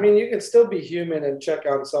 I mean, you can still be human and check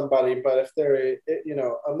on somebody, but if they're,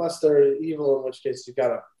 unless they're evil, in which case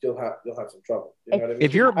you'll have some trouble. You know what I mean?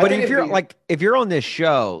 If you're on this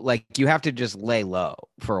show, like you have to just lay low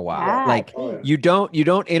for a while. Yeah, like you don't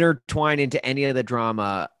intertwine into any of the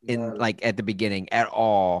drama in like at the beginning at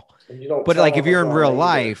all. But like if you're in real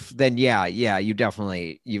life, then yeah, you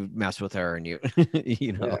definitely you mess with her and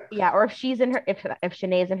you know. Yeah, or if she's in her if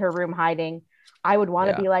Shanae's in her room hiding, I would want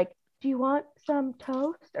to be like, do you want some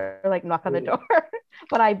toast, or like knock on the door?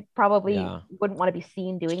 But I probably wouldn't want to be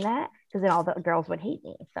seen doing that, because then all the girls would hate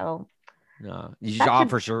me. So no, you should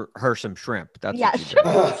offer her some shrimp. That's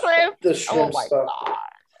shrimp. The shrimp stuff. God.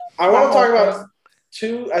 I want to talk about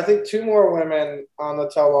two more women on the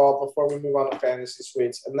tell-all before we move on to fantasy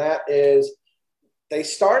suites, and that is they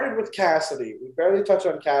started with Cassidy. We barely touched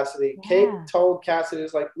on Cassidy. Yeah. Kate told Cassidy,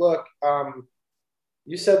 "Is like, look,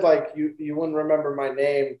 you said like you wouldn't remember my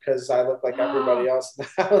name because I look like everybody else in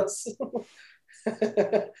the house."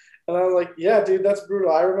 And I'm like, yeah, dude, that's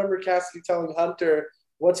brutal. I remember Cassidy telling Hunter,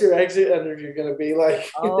 what's your exit interview going to be like?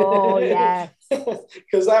 Oh, yes.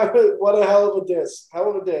 Because what a hell of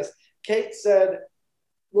a diss. Kate said,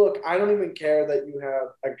 look, I don't even care that you have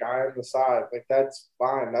a guy on the side. Like, that's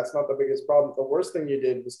fine. That's not the biggest problem. The worst thing you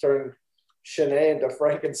did was turn Shanae into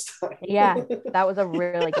Frankenstein. Yeah, that was a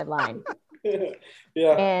really good line.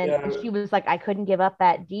 And she was like, I couldn't give up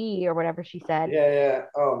that D or whatever she said. Yeah.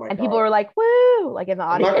 Oh my God. And people were like, woo, like in the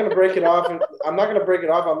audience. I'm not gonna break it off. I'm not gonna break it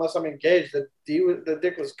off unless I'm engaged. The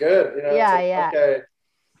dick was good. You know. Yeah. Okay.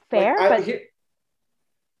 Fair,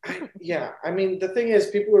 I mean, the thing is,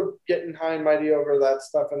 people were getting high and mighty over that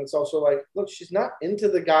stuff, and it's also like, look, she's not into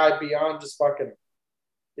the guy beyond just fucking him.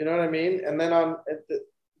 You know what I mean? And then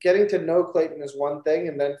getting to know Clayton is one thing,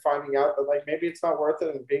 and then finding out that like maybe it's not worth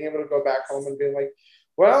it, and being able to go back home and being like,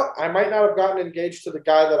 well, I might not have gotten engaged to the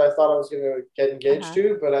guy that I thought I was going to get engaged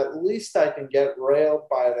to, but at least I can get railed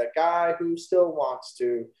by the guy who still wants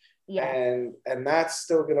to. Yeah. And that's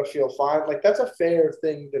still going to feel fine. Like, that's a fair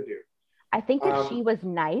thing to do. I think if she was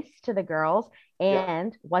nice to the girls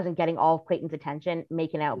and wasn't getting all of Clayton's attention,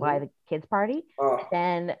 making out by the kids' party,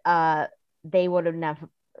 then they would have never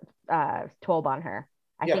told on her.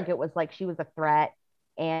 I think it was like she was a threat,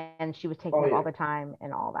 and she was taking up all the time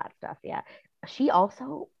and all that stuff. Yeah.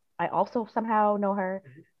 I also somehow know her.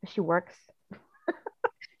 She works.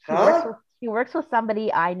 She works with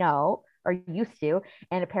somebody I know or used to,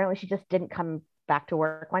 and apparently she just didn't come back to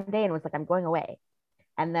work one day and was like, I'm going away.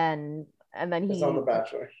 And then he's on The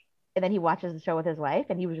Bachelor. And then he watches the show with his wife,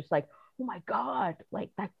 and he was just like, oh my God,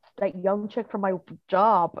 like that young chick from my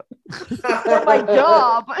job. From my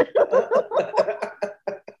job.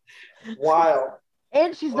 Wild.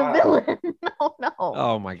 And she's the villain. No.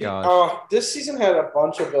 Oh my gosh. This season had a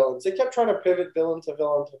bunch of villains. They kept trying to pivot villain to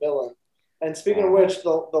villain to villain. And speaking of which,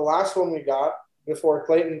 the last one we got, before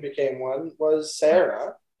Clayton became one was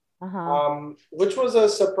Sarah, which was a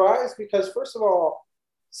surprise because, first of all,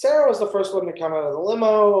 Sarah was the first one to come out of the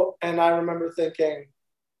limo, and I remember thinking,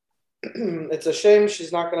 it's a shame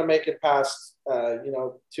she's not going to make it past,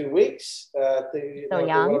 2 weeks. So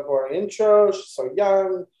young. What a boring intro. She's so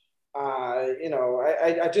young.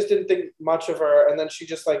 I just didn't think much of her. And then she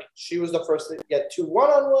was the first to get 2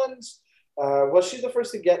 one-on-ones. Was she the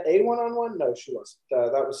first to get a one-on-one? No, she wasn't.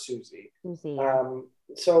 That was Susie. Yeah.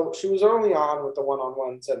 So she was early on with the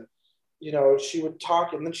one-on-ones, and she would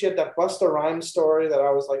talk, and then she had that Busta Rhymes story that I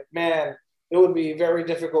was like, man, it would be very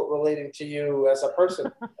difficult relating to you as a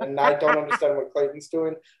person. And I don't understand what Clayton's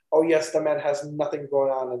doing. Oh, yes, the man has nothing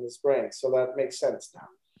going on in his brain. So that makes sense now.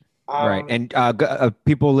 Right. And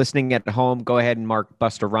people listening at home, go ahead and mark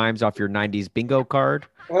Busta Rhymes off your 90s bingo card.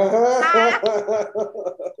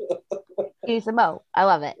 Use a mo. I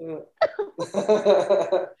love it.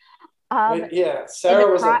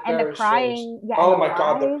 Sarah was a very crying. Yeah, oh my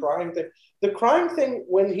God, the crying thing. The crying thing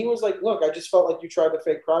when he was like, "Look, I just felt like you tried to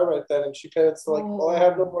fake cry right then," and she pivots to like, "Well, I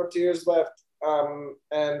have no more tears left,"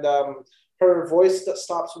 and her voice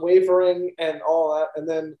stops wavering and all that, and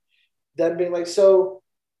then being like, "So,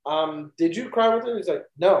 did you cry with her?" He's like,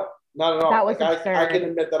 "No, not at all." That was like, I can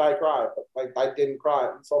admit that I cried, but like I didn't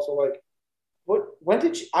cry. It's also like, what? When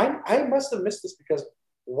did she? I must have missed this because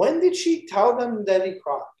when did she tell them that he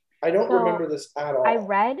cried? I don't remember this at all. I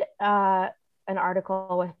read an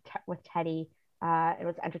article with Teddy. It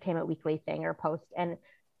was Entertainment Weekly thing or post, and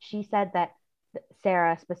she said that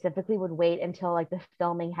Sarah specifically would wait until like the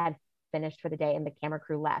filming had finished for the day and the camera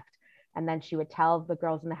crew left, and then she would tell the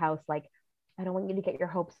girls in the house like, I don't want you to get your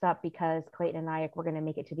hopes up because Clayton and I, we're going to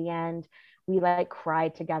make it to the end. We like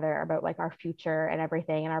cried together about like our future and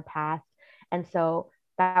everything and our past. And so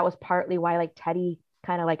that was partly why like Teddy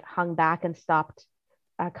kind of like hung back and stopped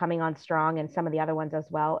coming on strong, and some of the other ones as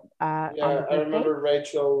well. I remember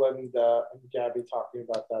Rachel and Gabby talking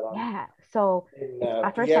about that. So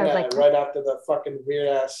at first I was like, right after the fucking weird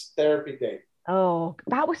ass therapy date. Oh,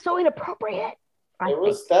 that was so inappropriate.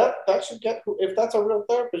 That should get, if that's a real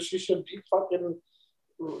therapist, she should be fucking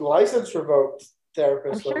license revoked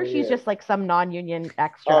therapist. I'm sure she's just like some non-union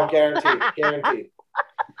extra. Oh, guaranteed.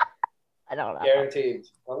 I don't know. Guaranteed.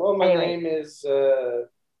 Hello, my name is.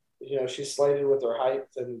 She's slated with her height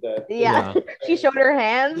and. She showed her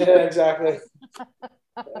hands. Yeah, exactly.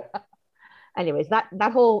 Anyways,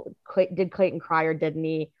 that whole did Clayton cry or didn't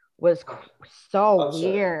he was so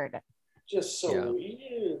weird. Just so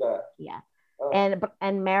weird. Yeah.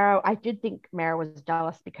 And Mara, I did think Mara was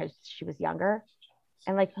jealous because she was younger,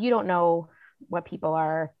 and like you don't know what people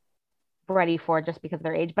are ready for just because of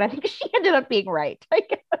their age, but I think she ended up being right.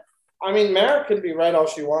 I mean, Mara can be right all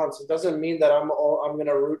she wants. It doesn't mean that I'm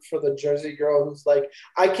gonna root for the Jersey girl who's like,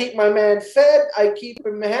 I keep my man fed, I keep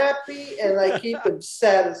him happy, and I keep him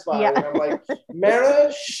satisfied. Yeah. And I'm like,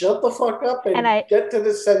 Mara, shut the fuck up and get to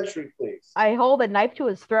the century, please. I hold a knife to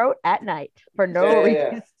his throat at night for no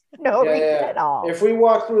reason. No reason at all. If we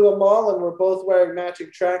walk through the mall and we're both wearing matching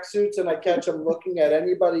tracksuits and I catch him looking at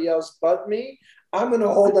anybody else but me, I'm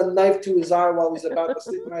gonna hold a knife to his eye while he's about to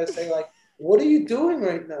sleep, and I say like, what are you doing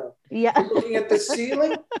right now? Yeah. You're looking at the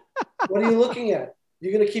ceiling? What are you looking at?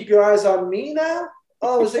 You're going to keep your eyes on me now?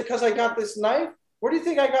 Oh, is it because I got this knife? Where do you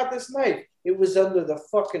think I got this knife? It was under the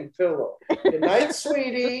fucking pillow. Good night,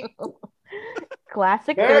 sweetie.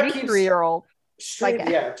 Classic 33-year-old.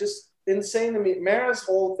 Just insane to me. Mara's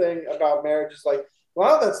whole thing about marriage is like,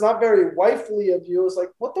 wow, that's not very wifely of you. It's like,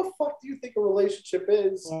 what the fuck do you think a relationship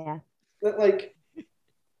is? Yeah. That, like,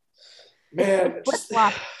 man.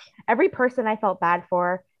 Every person I felt bad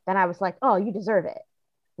for, then I was like, oh, you deserve it.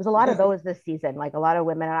 There's a lot of those this season, like a lot of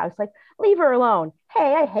women. And I was like, leave her alone.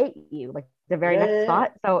 Hey, I hate you. Like the very next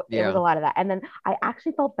spot. So it was a lot of that. And then I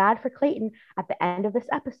actually felt bad for Clayton at the end of this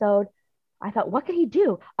episode. I thought, what could he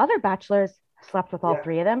do? Other bachelors slept with all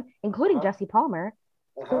 3 of them, including Jesse Palmer.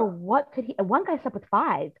 So what could he? One guy slept with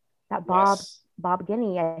 5. That Bob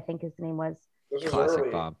Guinea, I think his name was.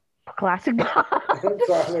 Classic Bob. Classic Bob.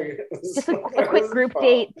 Just a quick group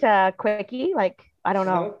date quickie. Like, I don't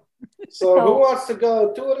know. So who wants to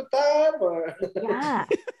go 2 at a time? Or? Yeah.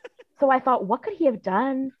 So I thought, what could he have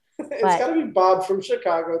done? It's got to be Bob from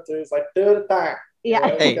Chicago too. It's like 2 at a time. Yeah.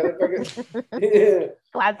 Hey. Classic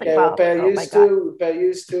okay, Bob. We'll pay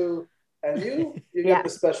used to. And you get the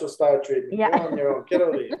special star treatment. Yeah. You're on your own. Get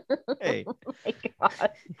over here. Hey. Oh my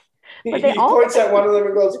God. He points at one of them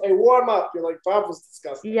and goes, hey, warm up. You're like, Bob was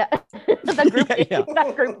disgusting. Yeah. The group date.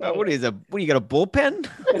 That group date. What you got, a bullpen?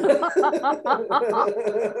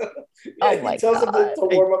 Oh my he tells God. them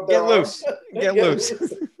to warm up their Get loose. Get loose.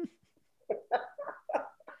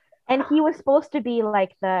 And he was supposed to be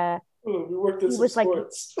like We worked in he some was like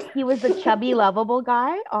sports. he was the chubby, lovable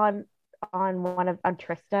guy on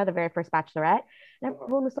Trista, the very first Bachelorette. And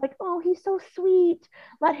everyone was like, "Oh, he's so sweet.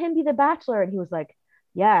 Let him be the Bachelor." And he was like,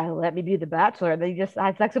 "Yeah, let me be the Bachelor." And then he just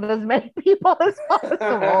had sex with as many people as possible,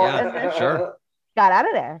 and then Sure. got out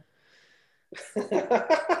of there.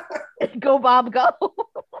 Go, Bob, go.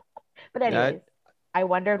 But anyways, I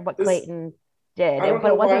wondered what Clayton did,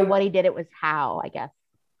 but it wasn't what he did; it was how, I guess.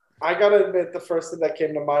 I gotta admit, the first thing that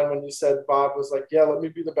came to mind when you said Bob was like, "Yeah, let me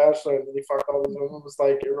be the Bachelor," and then he fucked all these women, was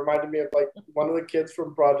like, it reminded me of like one of the kids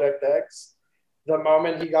from Project X. The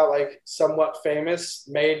moment he got like somewhat famous,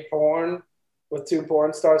 made porn with 2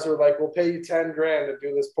 porn stars who were like, "We'll pay you 10 grand to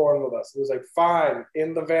do this porn with us." He was like, "Fine,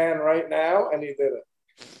 in the van right now," and he did it.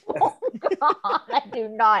 Oh God, I do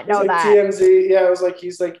not know like that. TMZ, yeah, it was like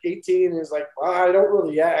he's like 18. He's like, well, I don't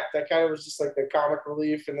really act. That kind of was just like the comic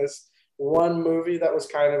relief in this one movie that was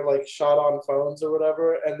kind of like shot on phones or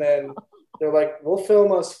whatever. And then they're like, "We'll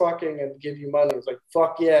film us fucking and give you money." It was like,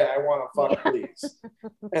 "Fuck yeah, I want to fuck, please."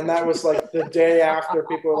 And that was like the day after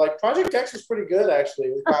people were like, "Project X was pretty good, actually.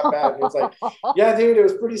 It was not bad." And he was like, "Yeah, dude, it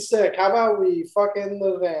was pretty sick. How about we fuck in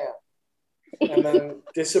the van?" And then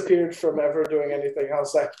disappeared from ever doing anything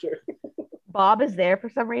else after. Bob is there for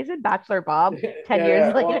some reason. Bachelor Bob, 10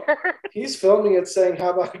 years later. Well, he's filming it saying, "How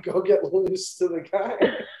about I go get loose to the guy?"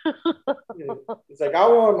 He's like,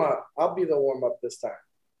 "I'll warm up. I'll be the warm up this time."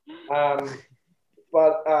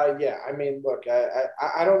 Yeah, I mean, look,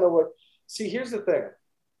 I don't know what. See, here's the thing.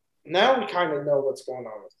 Now we kind of know what's going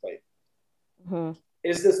on with Clayton. Mm-hmm.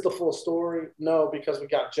 Is this the full story? No, because we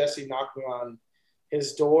got Jesse knocking on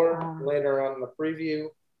his door later on in the preview.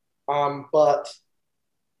 But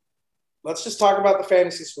let's just talk about the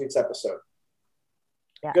Fantasy Suites episode.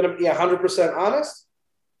 Yeah. Gonna be 100% honest.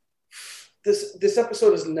 This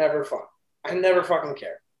episode is never fun. I never fucking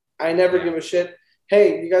care. I never give a shit.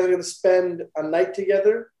 Hey, you guys are gonna spend a night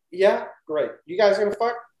together? Yeah, great. You guys are gonna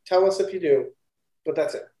fuck? Tell us if you do. But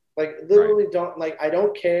that's it. Like, literally, don't like. I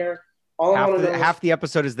don't care. All I want to know half the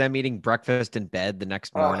episode is them eating breakfast in bed the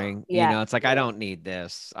next morning. Yeah. You know, it's like, I don't need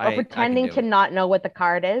this. Or pretending to not know what the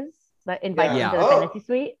card is that invites you to the fantasy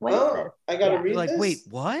suite. What is this? I gotta read like, this. wait,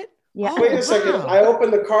 what? Yeah. Wait a second. I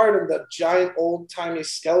opened the card and the giant old-timey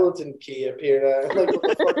skeleton key appeared. Like, what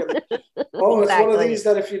the fuck? It's one of these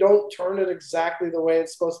that if you don't turn it exactly the way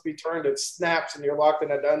it's supposed to be turned, it snaps and you're locked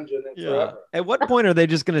in a dungeon forever. At what point are they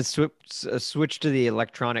just going to switch to the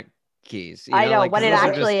electronic keys? I know what it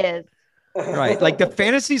actually is. Right. Like the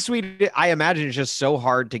fantasy suite, I imagine, is just so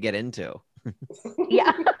hard to get into.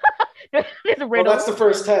 Yeah. Well, that's the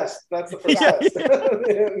first test. That's the first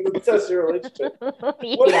test. Test your relationship.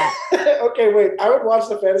 Okay, wait. I would watch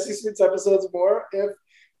the Fantasy Suites episodes more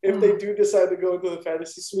if they do decide to go into the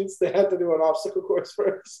Fantasy Suites. They have to do an obstacle course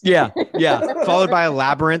first. Yeah. Followed by a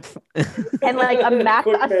labyrinth and like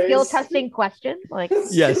a skill testing question. Like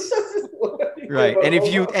yes, right. And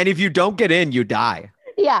if you don't get in, you die.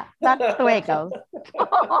 Yeah, that's the way it goes.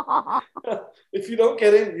 If you don't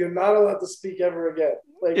get in, you're not allowed to speak ever again.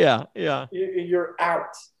 Like, yeah. You're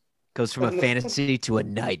out. Goes from a fantasy to a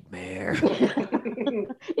nightmare.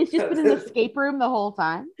 It's just been an escape room the whole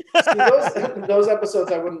time. See, those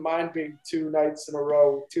episodes, I wouldn't mind being 2 nights in a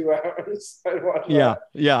row, 2 hours. I'd watch that.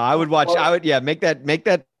 Yeah. I would watch. I would. Yeah. Make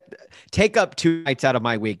that. Take up 2 nights out of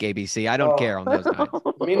my week, ABC. I don't care on those nights.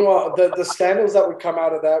 Meanwhile, the scandals that would come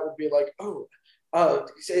out of that would be like,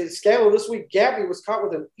 scandal this week. Gabby was caught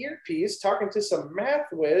with an earpiece talking to some math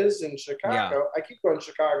whiz in Chicago. Yeah. I keep going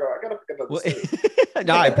Chicago. I gotta pick another city.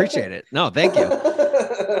 No, I appreciate it. No, thank you.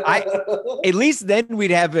 At least then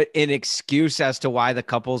we'd have an excuse as to why the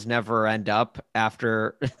couples never end up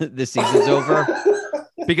after the season's over,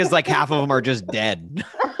 because like half of them are just dead.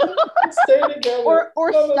 Stay together.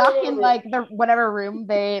 Or stuck in like the whatever room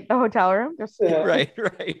the hotel room. Right.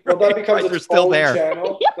 Well, that becomes its still own there.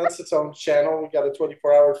 channel. That's its own channel. We got a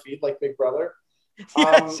 24-hour feed like Big Brother.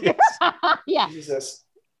 Yes. Yeah. Jesus.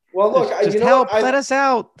 Well, look, just help. Let us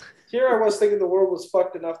out. Here I was thinking the world was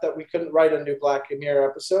fucked enough that we couldn't write a new Black Mirror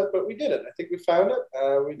episode, but we did it. I think we found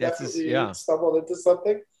it. We definitely stumbled into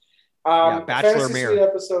something. Bachelor Fantasy Mirror Suite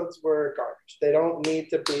episodes were garbage. They don't need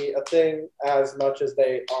to be a thing as much as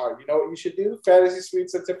they are. You know what you should do? Fantasy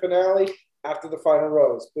Suites at the finale after the final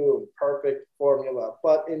rose. Boom. Perfect formula.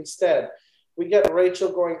 But instead, we get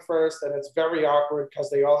Rachel going first, and it's very awkward because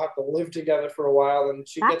they all have to live together for a while, and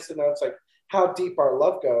she gets to know it's like how deep our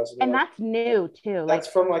love goes. And that's new too. That's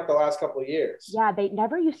from like the last couple of years. Yeah, they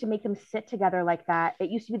never used to make them sit together like that. It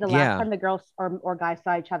used to be the last time the girls or guys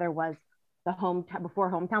saw each other was the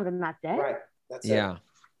before hometowns, and that's it. Right. That's it.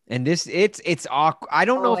 And it's awkward. I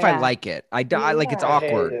don't know Oh, if I yeah. like it. I like it's Yeah. I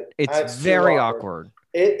hate awkward. it. It's It's too very awkward. awkward.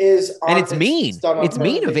 It is, And it's mean. done on It's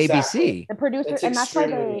mean of purpose. ABC. The producer, It's and that's why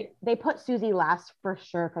extremely they put Susie last for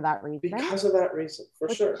sure for that reason. because of that reason, for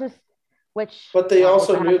sure. But they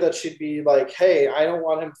also knew that she'd be like, "Hey, I don't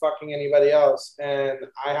want him fucking anybody else, and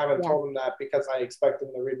I haven't told him that because I expect him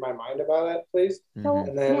to read my mind about it, please." So Mhm.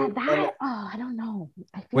 And then, I don't know.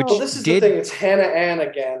 I feel Which well, this is the thing. It's Hannah Ann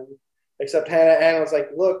again. Except Hannah Ann was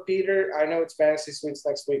like, "Look, Peter, I know it's Fantasy Suites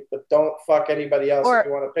next week, but don't fuck anybody else if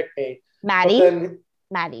you want to pick me." Maddie. But then,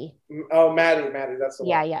 Maddie. Oh, Maddie, that's the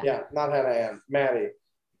one. Yeah. Yeah, not Hannah Ann, Maddie.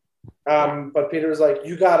 But Peter was like,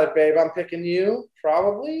 "You got it, babe. I'm picking you.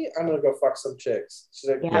 Probably. I'm gonna go fuck some chicks." She's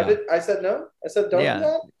like, Yeah. I said no. I said don't do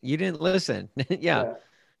that. You didn't listen. yeah.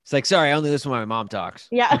 It's like, sorry, I only listen when my mom talks.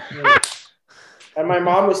 Yeah. And my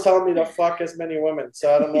mom was telling me to fuck as many women,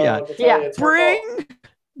 so I don't know what to tell you. It's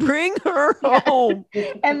Bring her home.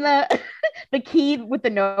 And the key with the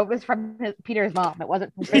note was from Peter's mom. It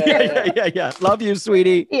wasn't from Peter. Yeah. Love you,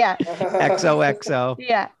 sweetie. Yeah. XOXO.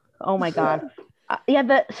 Yeah. Oh my God.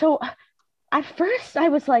 So at first I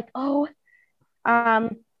was like, I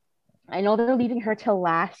know they're leaving her till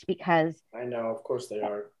last because I know, of course they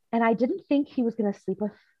are. And I didn't think he was gonna sleep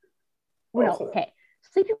with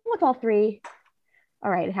sleeping with all three. All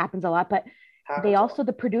right, it happens a lot, but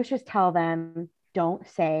the producers tell them, don't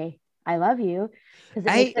say I love you because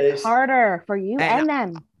it makes it harder for you and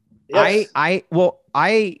them. Yes.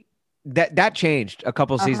 That changed a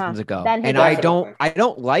couple seasons ago. And I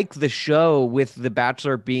don't like the show with The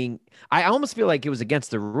Bachelor being, I almost feel like it was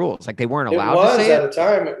against the rules. Like they weren't allowed to say it. At the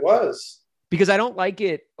time, it was. Because I don't like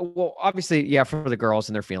it. Well, obviously, yeah, for the girls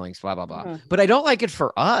and their feelings, blah, blah, blah. But I don't like it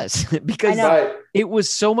for us because it was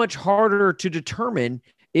so much harder to determine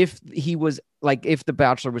if The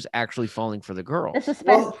Bachelor was actually falling for the girl. The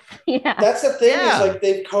suspense. That's the thing. Is like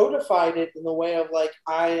they've codified it in the way of like,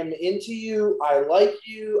 I am into you. I like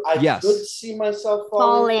you. I could see myself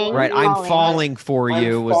falling. Right. I'm falling for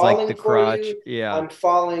you was like the crutch. Yeah. I'm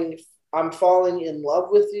falling in love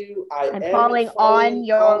with you. I'm falling on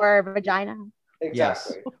your vagina. Exactly.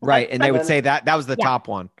 Yes. Right. And they would say that was the top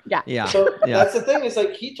one. Yeah. So that's the thing is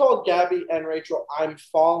like he told Gabby and Rachel, I'm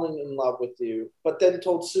falling in love with you, but then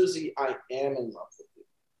told Susie, I am in love with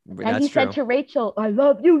you. And he said to Rachel, I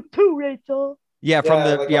love you too, Rachel. Yeah, from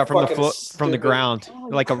the ground,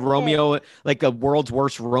 like a Romeo, like the world's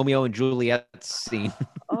worst Romeo and Juliet scene.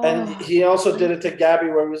 And he also did it to Gabby,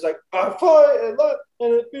 where he was like, "I fight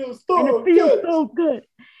and it feels so good."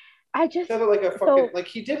 I just said it like a fucking like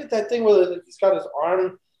he did it that thing where he's got his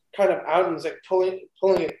arm kind of out and he's like pulling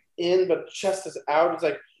it in, but chest is out. It's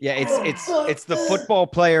like it's the football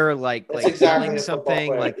player like exactly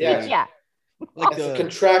something like like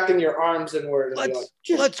contracting your arms inward. And let's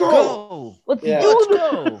go. Let's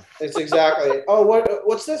go. It's exactly. Oh,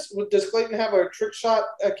 what's this? Does Clayton have a trick shot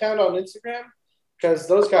account on Instagram? Because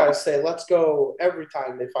those guys say "let's go" every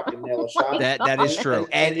time they fucking nail a shot. That is true.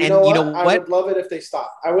 And you know know what? I would love it if they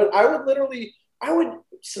stopped. I would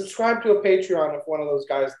subscribe to a Patreon if one of those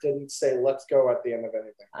guys didn't say "let's go" at the end of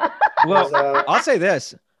anything. Well, I'll say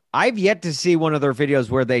this: I've yet to see one of their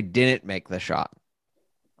videos where they didn't make the shot.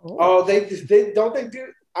 Oh, they don't they do?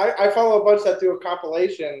 I follow a bunch that do a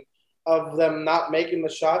compilation of them not making the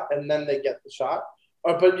shot and then they get the shot.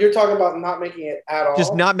 But you're talking about not making it at all.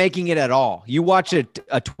 Just not making it at all. You watch a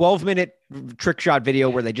 12-minute trick shot video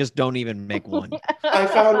where they just don't even make one. I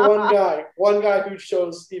found one guy who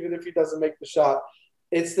shows even if he doesn't make the shot.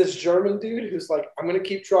 It's this German dude who's like, I'm gonna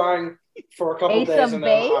keep trying for a couple days and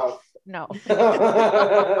then I'm out. No,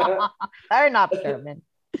 they're not German.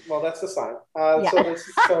 Well, that's the sign.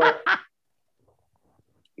 So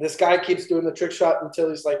this guy keeps doing the trick shot until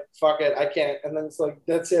he's like, fuck it, I can't. And then it's like,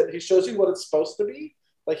 that's it. He shows you what it's supposed to be.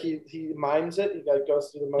 Like he mimes it. He like goes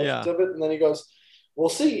through the motions of it. And then he goes, we'll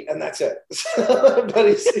see. And that's it. But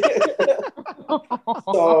he's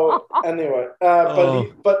so anyway,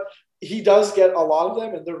 but he does get a lot of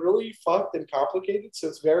them and they're really fucked and complicated. So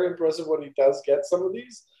it's very impressive when he does get some of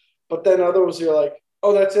these. But then others you're like,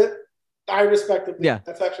 oh, that's it. I respect it. Yeah.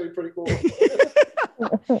 That's actually pretty cool.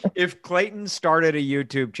 If Clayton started a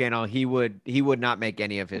YouTube channel, he would not make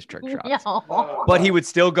any of his trick shots. No. But he would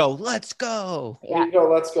still go, let's go. Yeah. He'd go,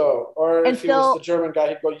 let's go. Or if he was the German guy,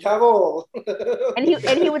 he'd go, jawohl. and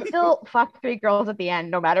he would still fuck 3 girls at the end,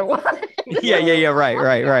 no matter what. Yeah.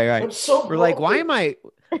 Right. I'm so We're like, why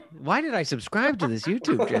did I subscribe to this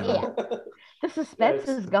YouTube channel? Yeah. The suspense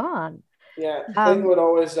is gone. Yeah. Clayton would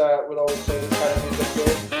always play this kind of music.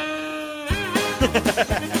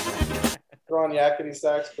 Throwing yakety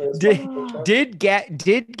sax. Did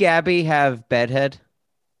Gabby have bedhead?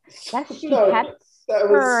 Yes, she kept That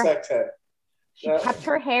was sex head. She kept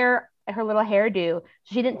her hair, her little hairdo.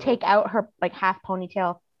 She didn't take out her like half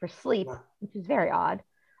ponytail for sleep, which is very odd.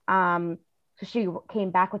 So she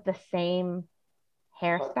came back with the same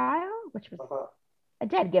hairstyle, which was a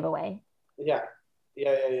dead giveaway. Yeah.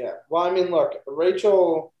 Well, I mean, look,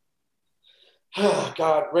 Rachel. Oh,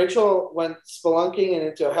 God, Rachel went spelunking and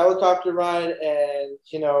into a helicopter ride, and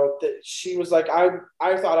she was like, I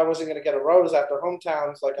thought I wasn't going to get a rose after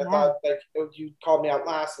hometowns. Like I thought, like you called me out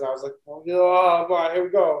last, and I was like, oh boy, here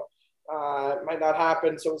we go. It might not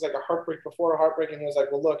happen. So it was like a heartbreak before a heartbreak, and he was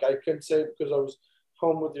like, well, look, I couldn't say it because I was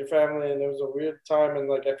home with your family, and it was a weird time, and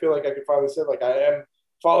like I feel like I could finally say like I am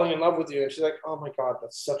falling in love with you. And she's like, oh my God,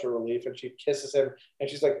 that's such a relief. And she kisses him, and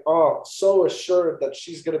she's like, oh, so assured that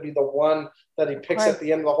she's going to be the one that he picks at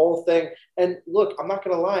the end of the whole thing. And look, I'm not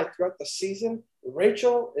going to lie, throughout the season,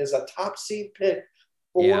 Rachel is a top seed pick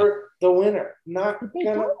for the winner. Not going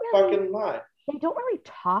to fucking lie. They don't really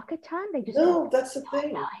talk a ton. They just that's the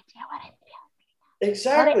thing. No idea what I feel.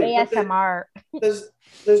 Exactly. ASMR. There's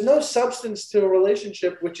no substance to a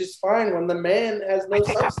relationship, which is fine when the man has no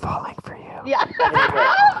substance. I'm falling for you. Yeah.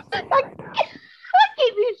 That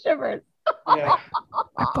gave me shivers. Yeah.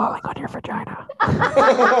 I'm falling on your vagina.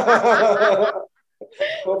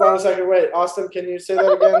 Hold on a second. Wait, Austin, can you say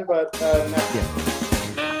that again? But I'm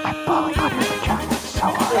falling on your vagina so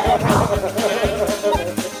hard.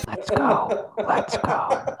 Let's go. Oh my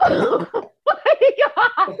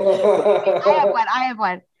God. I have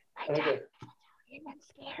one. Okay. That's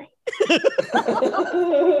scary.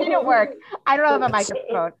 Didn't work. I don't have a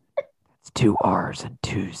microphone. It's 2 R's and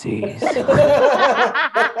 2 Z's.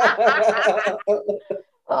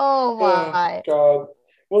 Oh my God.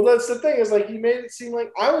 Well, that's the thing, is like he made it seem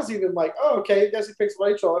like I was even like, oh, okay, I guess he picks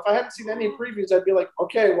Rachel. If I hadn't seen any previews, I'd be like,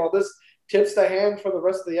 okay, well, this tips the hand for the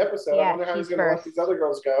rest of the episode. I wonder how he's going to let these other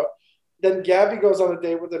girls go. Then Gabby goes on a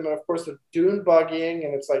date with him, and of course they're dune buggying,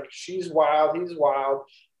 and it's like she's wild, he's wild.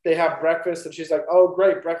 They have breakfast, and she's like, oh,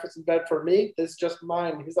 great, breakfast in bed for me? This is just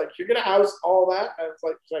mine. He's like, you're going to house all that? And it's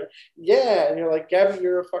like, she's like, yeah. And you're like, Gabby,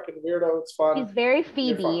 you're a fucking weirdo. It's fun. She's very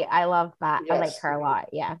Phoebe. I love that. Yes. I like her a lot.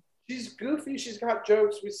 Yeah. She's goofy. She's got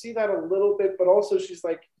jokes. We see that a little bit, but also she's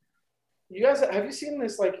like, you guys, have you seen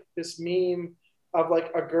this meme of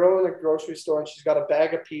like a girl in a grocery store, and she's got a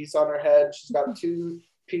bag of peas on her head. She's got 2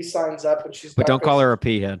 peace signs up, and but don't call her a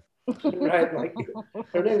pea head. Right, like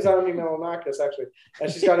her name's Anami Milonakis actually, and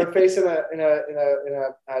she's got her face in a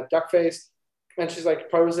duck face, and she's like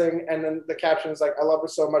posing, and then the caption is like, I love her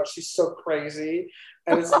so much, she's so crazy,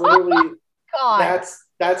 and it's literally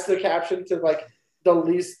that's the caption to like the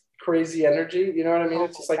least crazy energy, you know what I mean?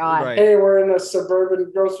 It's just like, hey, we're in a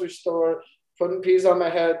suburban grocery store putting peas on my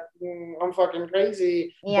head, I'm fucking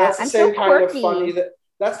crazy. That's the same kind of funny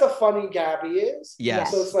that's the funny Gabby is. Yeah.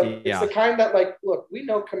 So it's like it's the kind that like, look, we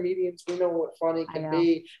know comedians, we know what funny can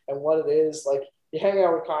be and what it is. Like you hang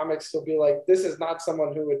out with comics, you'll be like, this is not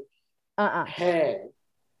someone who would hang.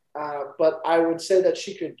 But I would say that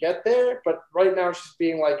she could get there. But right now she's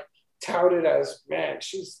being like touted as, man,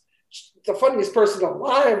 she's the funniest person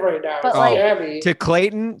alive right now. But like, Gabby. To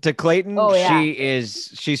Clayton, she's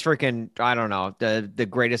freaking, I don't know, the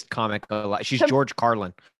greatest comic alive. She's George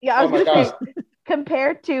Carlin. Yeah, I was gonna say,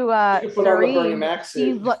 compared to Serene,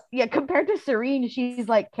 compared to Serene, she's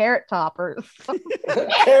like Carrot Top or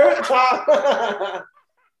Carrot Top.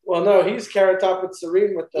 Well, no, he's Carrot Top with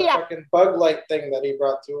Serene with the fucking bug light thing that he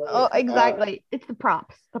brought to her. Oh, exactly. It's the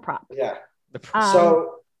props. Yeah.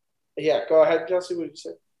 So, go ahead, Kelsey. What did you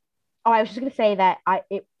say? Oh, I was just gonna say that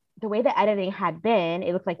the way the editing had been,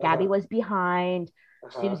 it looked like Gabby was behind.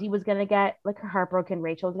 Susie was gonna get like her heart broken.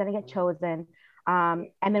 Rachel was gonna get chosen. And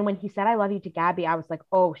then when he said "I love you" to Gabby, I was like,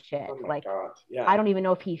 "Oh shit!" Like, I don't even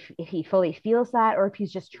know if he fully feels that, or if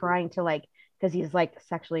he's just trying to like, because he's like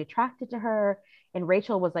sexually attracted to her, and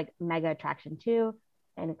Rachel was like mega attraction too,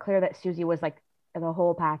 and clear that Susie was like the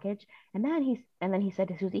whole package. And then he said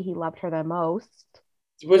to Susie he loved her the most.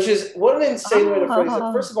 Which is, what an insane way to phrase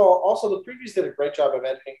it. First of all, also the previews did a great job of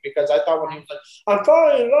editing, because I thought when he was like, I'm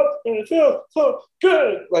falling in love and it feels so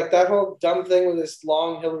good, like that whole dumb thing with this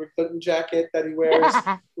long Hillary Clinton jacket that he wears,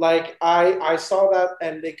 like I saw that,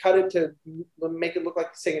 and they cut it to make it look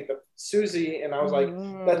like singing to Susie, and I was like,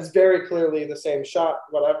 that's very clearly the same shot,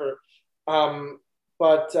 whatever. When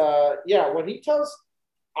he tells,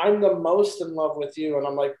 I'm the most in love with you, and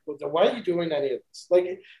I'm like, why are you doing any of this?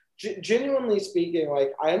 Like, genuinely speaking,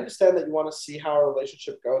 like, I understand that you want to see how a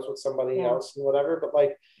relationship goes with somebody else and whatever, but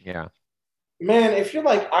like, man, if you're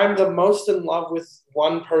like, I'm the most in love with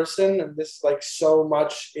one person, and this is like so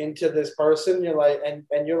much into this person, you're like, and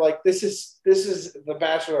you're like, this is The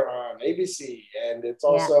Bachelor on ABC, and it's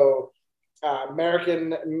also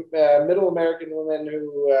middle American women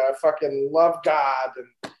who fucking love God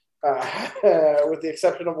and with the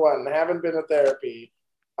exception of one, haven't been to therapy.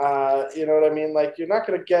 You know what I mean? Like, you're not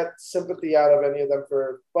going to get sympathy out of any of them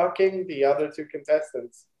for fucking the other two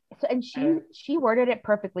contestants. So, and she worded it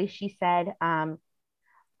perfectly. She said,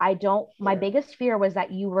 I don't, my biggest fear was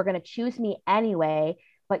that you were going to choose me anyway,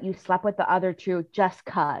 but you slept with the other two just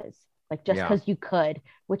cause, like just because you could,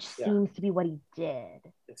 which seems to be what he did.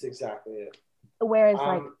 It's exactly it. Whereas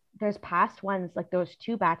like there's past ones, like those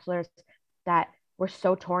two bachelors that were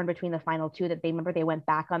so torn between the final two that they went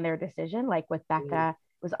back on their decision. Like with Becca,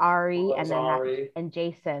 it was Ari, and then and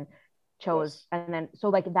Jason chose. Yes. And then, so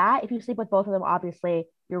like that, if you sleep with both of them, obviously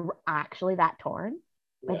you're actually that torn.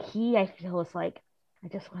 But I feel is like, I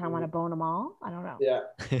just kind of want to bone them all. I don't know. Yeah.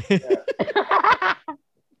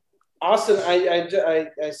 Austin,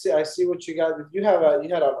 I see what you got. You had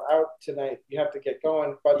a out tonight. You have to get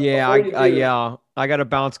going. But I got to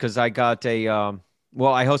bounce because I got a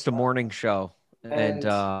I host a morning show and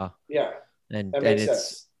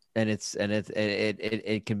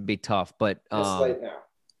it can be tough, but it's late now.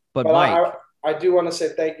 But Mike, I do want to say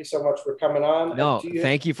thank you so much for coming on. No,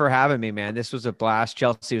 thank you for having me, man. This was a blast.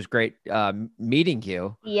 Chelsea, it was great meeting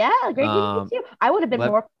you. Yeah, great meeting you too. I would have been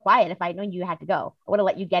more quiet if I known you had to go. I would have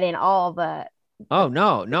let you get in all the. Oh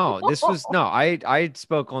no! This was no. I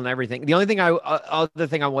spoke on everything. The only thing other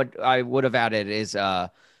thing I would have added is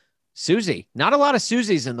Susie. Not a lot of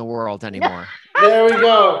Susies in the world anymore. There we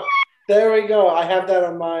go. There we go. I have that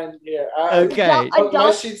on mine here. Okay.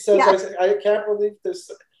 My sheet says I can't believe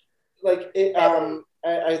this. Like it,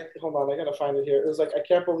 I hold on, I gotta find it here. It was like, I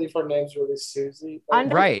can't believe her name's really Susie.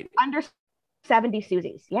 Under 70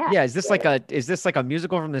 Susies. Yeah. Is this like a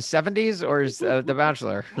musical from the 70s or is The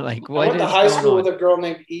Bachelor? Like, what? I went to high school with a girl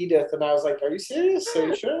named Edith, and I was like, "Are you serious? Are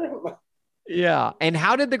you sure?" Yeah. And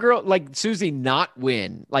how did the girl like Susie not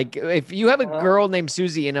win? Like, if you have a girl named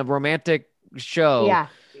Susie in a romantic show,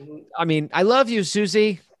 I mean, I love you,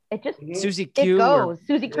 Susie. It just Susie Q goes.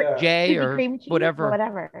 Susie J or cream cheese,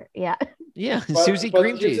 whatever. Yeah. Susie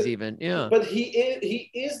cream cheese even. Yeah. But he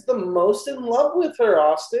is the most in love with her,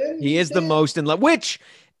 Austin. He is the most in love. Which,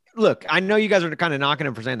 look, I know you guys are kind of knocking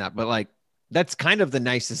him for saying that, but like, that's kind of the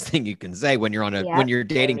nicest thing you can say when you're when you're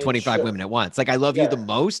dating 25 women at once. Like, I love you the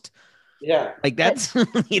most. Yeah. Like that's.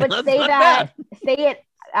 But say that. Say it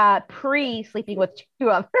pre sleeping with two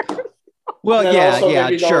others. Well,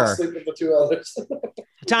 sure. Sleep with the two others.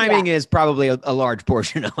 Timing is probably a large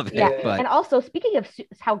portion of it. Yeah. But. And also, speaking of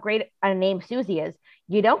how great a name Susie is,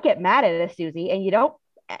 you don't get mad at a Susie, and you don't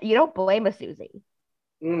blame a Susie.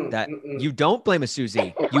 You don't blame a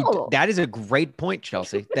Susie. That is a great point,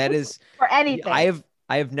 Chelsea. That is for anything. I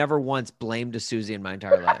have never once blamed a Susie in my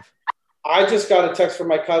entire life. I just got a text from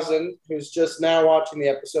my cousin who's just now watching the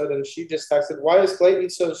episode, and she just texted, "Why is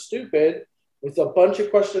Clayton so stupid?" with a bunch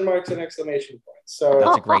of question marks and exclamation points. So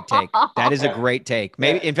that's a great take. That is a great take.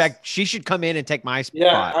 Maybe, in fact, she should come in and take my spot.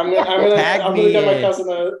 Yeah, I'm gonna get my cousin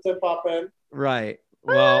to pop in. Right.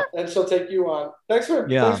 Well, and she'll take you on. Thanks for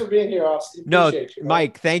being here, Austin. Appreciate you,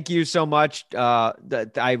 Mike. Thank you so much.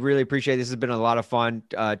 I really appreciate it. This has been a lot of fun,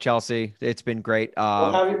 Chelsea. It's been great.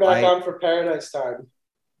 We'll have you back on for Paradise Time.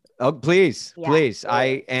 Oh, please.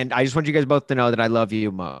 I just want you guys both to know that I love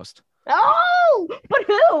you most. Oh, but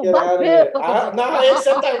who? But who? I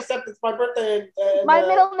accept it's my birthday. And, my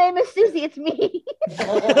middle name is Susie. It's me.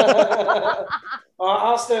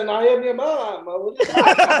 Austin, I am your mom.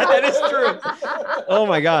 That is true. Oh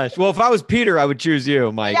my gosh. Well, if I was Peter, I would choose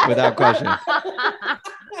you, Mike, without question.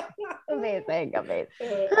 Amazing. All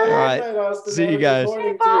right. See you guys.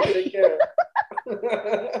 Take care.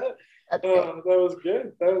 That was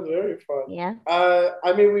good. That was very fun. Yeah.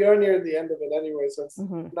 I mean, we are near the end of it anyway, so it's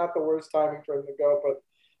not the worst timing for him to go, but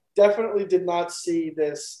definitely did not see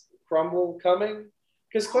this crumble coming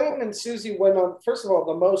because Clayton and Susie went on, first of all,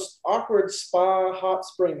 the most awkward spa hot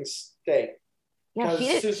springs date. Yeah,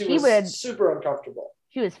 Susie was super uncomfortable.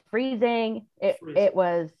 She was freezing. It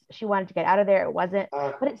was, she wanted to get out of there. It wasn't,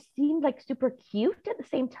 but it seemed like super cute at the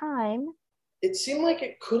same time. It seemed like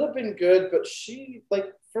it could have been good, but she,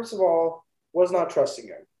 like, first of all, was not trusting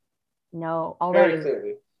him. No, already. Very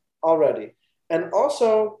clearly. Already. And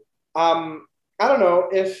also, I don't know,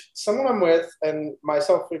 if someone I'm with, and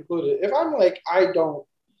myself included, if I'm like, I don't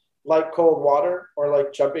like cold water or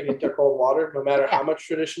like jumping into cold water, no matter how much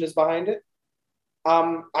tradition is behind it,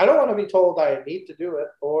 I don't want to be told I need to do it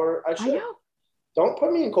or I should. I know. Don't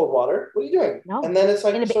put me in cold water. What are you doing? No. And then it's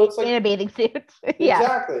like, it's like in a bathing suit.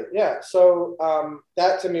 Exactly. Yeah. So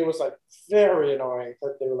that to me was like very annoying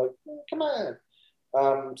that they were like, come on.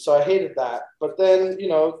 So I hated that. But then,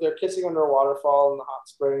 they're kissing under a waterfall in the hot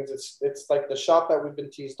springs. It's like the shot that we've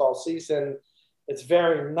been teased all season. It's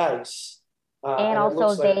very nice. And And it also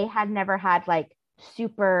looks like they had never had like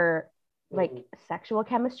super like Mhm. sexual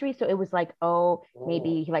chemistry. So it was like, oh,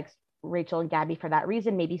 maybe Oh. he likes Rachel and Gabby for that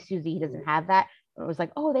reason. Maybe Susie, he doesn't Mhm. have that. It was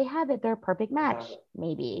like, oh, they have it. They're a perfect I have match. it.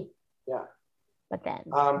 Maybe. Yeah. But then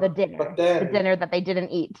But the then dinner that they didn't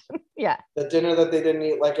eat. Yeah. the dinner that they didn't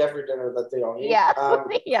eat, like every dinner that they don't eat. Yeah.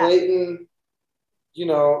 Yeah. Clayton,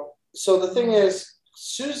 so the thing is,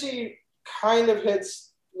 Susie kind of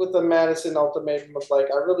hits with the Madison ultimatum of like,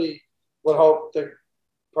 I really would hope the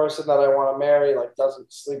person that I want to marry like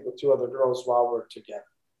doesn't sleep with two other girls while we're together.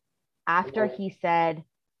 After he said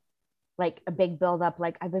like a big build up,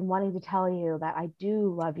 like I've been wanting to tell you that I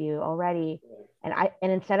do love you already. And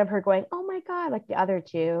instead of her going, oh my God, like the other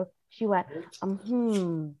two, she went,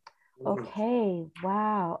 okay,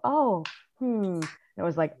 wow, oh, And it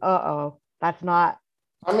was like, uh-oh, that's not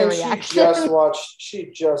I the mean, reaction.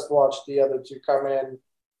 she just watched the other two come in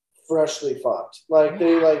freshly fucked. Like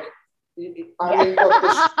they like, I mean,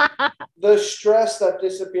 look, the stress that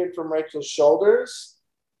disappeared from Rachel's shoulders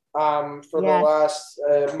for the Yes. last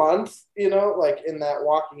month, like in that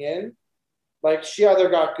walking in, like she either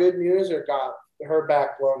got good news or got her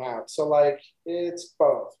back blown out. So like it's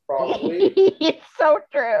both probably. It's so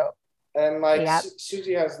true. And like Yep.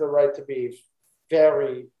 Susie has the right to be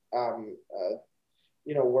very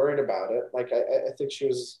worried about it. Like I think she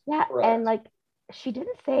was correct. And like she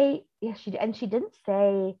didn't say she didn't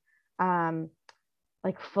say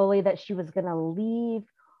like fully that she was gonna leave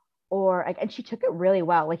or like, and she took it really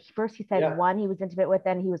well. Like first he said one he was intimate with,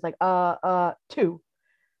 then he was like two.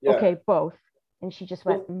 Yeah. Okay, both. And she just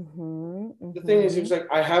went, The thing is, he was like,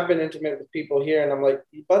 I have been intimate with people here. And I'm like,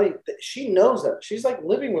 buddy, she knows that. She's like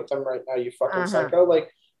living with them right now, you fucking psycho. Like,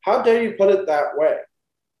 how dare you put it that way?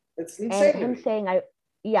 It's insane. And him saying, I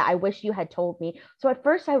wish you had told me. So at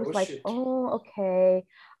first I was like, oh, okay.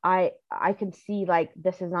 I can see like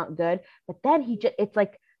this is not good. But then it's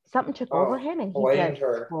like something took over him and he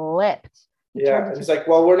just flipped. And he's like,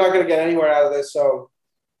 well, we're not going to get anywhere out of this. So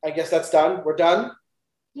I guess that's done. We're done.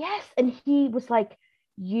 Yes. And he was like,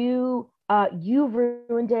 you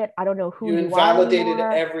ruined it. I don't know who you invalidated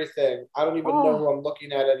everything. I don't even know who I'm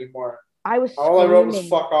looking at anymore. I was all screaming. I wrote was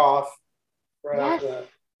fuck off. Right after that.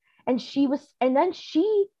 And then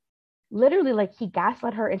she literally like he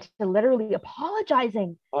gaslit her into literally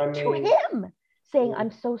apologizing to him, saying,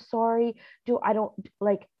 I'm so sorry. We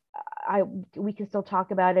can still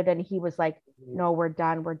talk about it. And he was like, no, we're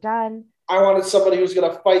done. I wanted somebody who's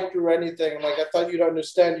gonna fight through anything. Like I thought you'd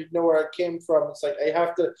understand, you'd know where I came from. It's like I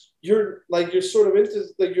have to. You're sort of into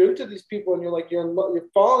you're into these people, and you're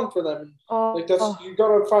falling for them. You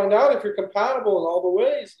gotta find out if you're compatible in all the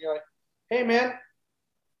ways. And you're like, hey man,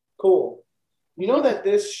 cool. You know that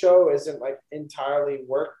this show isn't like entirely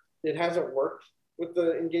worked. It hasn't worked with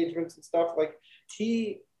the engagements and stuff. Like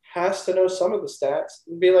he has to know some of the stats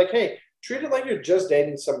and be like, hey, treat it like you're just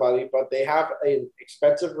dating somebody, but they have an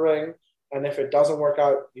expensive ring. And if it doesn't work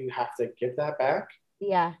out, you have to give that back.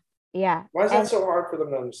 Yeah. Why is that so hard for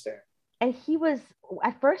them to understand? And he was,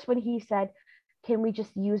 at first when he said, can we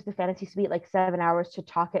just use the fantasy suite like 7 hours to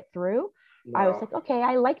talk it through? No. I was like, okay,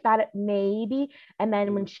 I like that maybe. And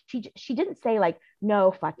then when she didn't say like,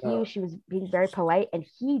 no, fuck you. She was being very polite and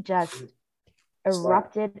he just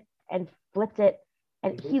erupted and flipped it.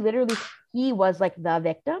 And he was like the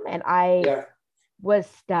victim. And I was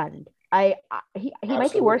stunned. He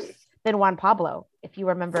might be worse than Juan Pablo, if you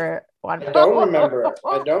remember Juan Pablo.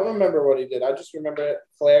 I don't remember what he did. I just remember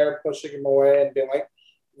Claire pushing him away and being like,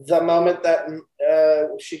 the moment that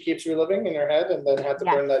she keeps reliving in her head and then had to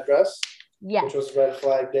burn that dress, which was red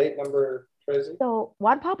flag date number crazy. So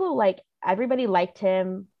Juan Pablo, like everybody liked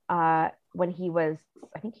him when he was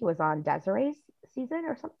on Desiree's season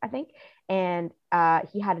or something, I think. And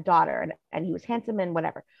he had a daughter and he was handsome and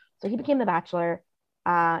whatever. So he became the Bachelor.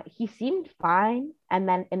 He seemed fine. And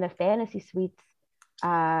then in the fantasy suites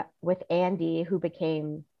with Andy, who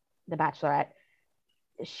became the Bachelorette,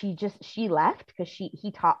 she left because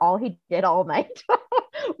he taught all he did all night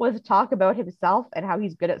was talk about himself and how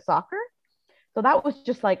he's good at soccer. So that was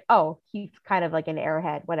just like, oh, he's kind of like an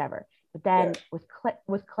airhead, whatever. But then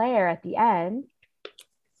with Claire at the end,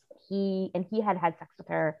 he had sex with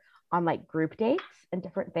her on like group dates and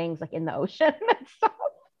different things like in the ocean and stuff.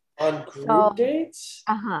 On group dates?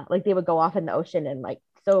 Like they would go off in the ocean and like,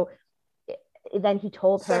 so then he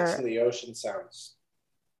told her. Sex in the ocean sounds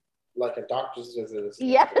like a doctor's visit.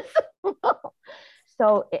 Yes.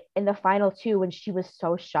 So in the final two, when she was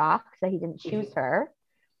so shocked that he didn't choose her,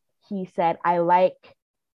 he said, I like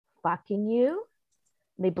fucking you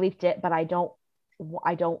they bleeped it, but I don't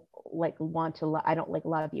like want to I don't like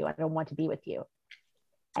love you. I don't want to be with you.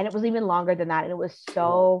 And it was even longer than that, and it was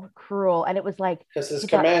so cruel. And it was like, because his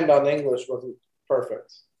command on English wasn't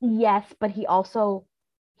perfect. Yes, but he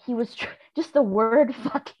was just the word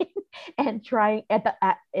fucking and trying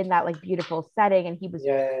in that like beautiful setting, and he was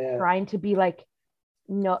trying to be like,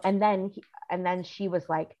 no. And then she was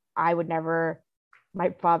like, I would never,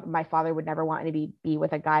 my father would never want to be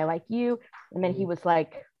with a guy like you. And then he was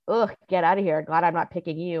like, ugh, get out of here. Glad I'm not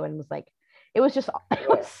picking you. And was like, it was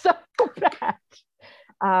so bad.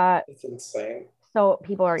 It's insane. So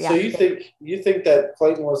people are So you think that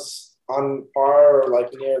Clayton was on par or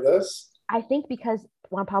like near this? I think because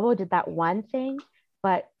Juan Pablo did that one thing,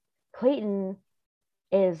 but Clayton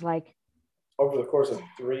is like over the course of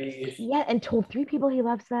 3. Yeah, and told 3 people he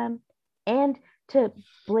loves them, and to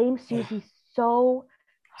blame Susie so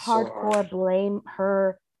hardcore, blame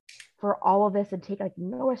her for all of this and take like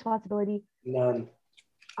no responsibility. None.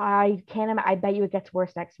 I bet you it gets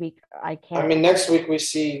worse next week. I can't. I mean, next week we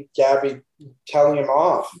see Gabby telling him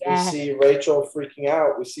off. Yes. We see Rachel freaking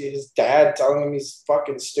out. We see his dad telling him he's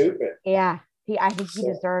fucking stupid. Yeah, I think he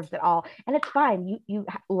deserves it all, and it's fine. You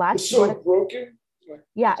last. So broken.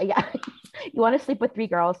 Yeah. You want to sleep with 3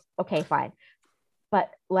 girls? Okay, fine. But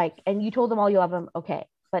like, and you told them all you love them. Okay,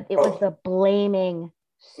 but it was the blaming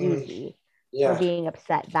Susie for being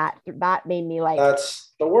upset that made me like.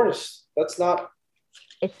 That's the worst. That's not.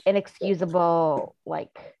 It's inexcusable,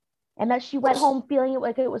 like, and that she went home feeling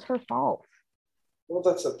like it was her fault. Well,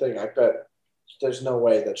 that's the thing. I bet there's no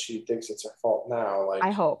way that she thinks it's her fault now. Like,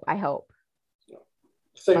 I hope. You know,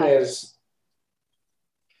 the thing is,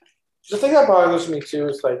 the thing that bothers me too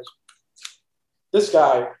is like, this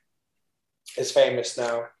guy is famous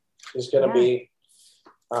now. He's gonna be,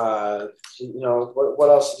 what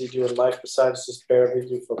else did he do in life besides just barely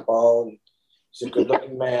do football? And he's a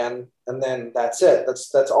good-looking man, and then that's it.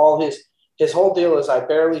 That's all his whole deal is. I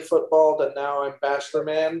barely footballed, and now I'm Bachelor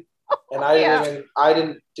Man, and I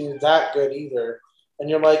didn't do that good either. And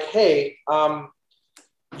you're like, hey,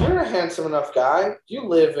 you're a handsome enough guy. You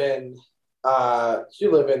live in a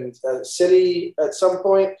city at some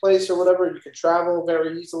place or whatever. You can travel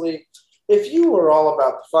very easily. If you were all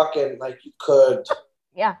about the fucking, like, you could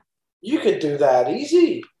do that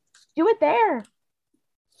easy. Do it there.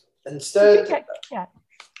 Instead,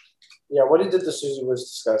 what he did to Susie was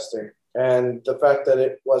disgusting. And the fact that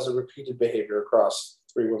it was a repeated behavior across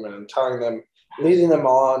 3 women and telling them, leading them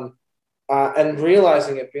on, and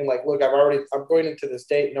realizing it, being like, look, I'm going into this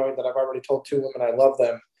date knowing that I've already told 2 women I love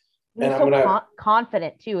them. And I'm gonna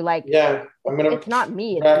confident too. Like, I'm gonna. It's not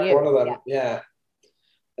me. It's you. One of them. Yeah.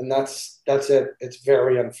 And that's it. It's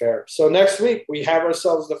very unfair. So next week we have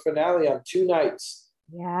ourselves the finale on 2 nights.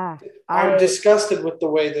 Yeah. I'm disgusted with the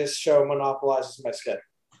way this show monopolizes my schedule.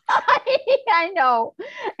 I know.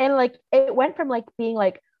 And like, it went from like being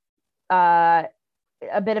like a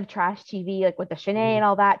bit of trash TV, like with the Shanae and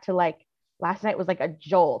all that, to like last night was like a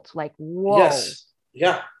jolt. Like, whoa. Yes.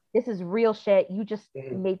 Yeah. This is real shit. You just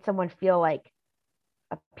made someone feel like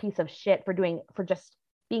a piece of shit for just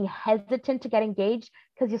being hesitant to get engaged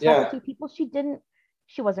because you saw the 2 people.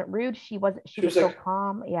 She wasn't rude. She was so like,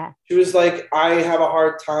 calm. Yeah. She was like, I have a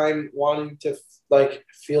hard time wanting to like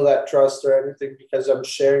feel that trust or anything because I'm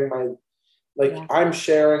sharing I'm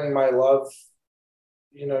sharing my love.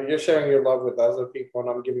 You know, you're sharing your love with other people and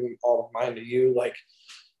I'm giving all of mine to you. Like,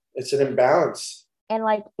 it's an imbalance. And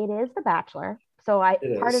like, it is The Bachelor. So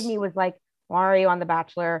part of me was like, why are you on The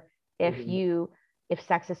Bachelor if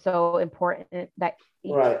sex is so important that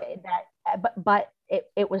but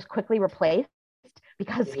it was quickly replaced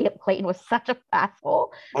because Clayton was such a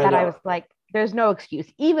asshole that I was like, there's no excuse.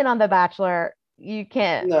 Even on The Bachelor, you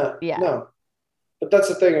can't. No. But that's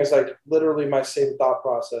the thing is like literally my same thought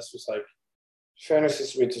process was like, Fantasy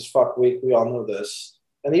Suites is fuck week. We all know this.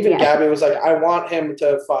 And even Gabby was like, I want him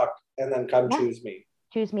to fuck and then come choose me.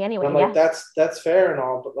 Choose me anyway. And I'm like, that's fair and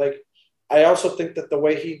all, but like, I also think that the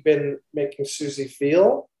way he'd been making Susie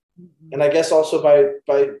feel, and I guess also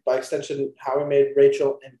by extension how he made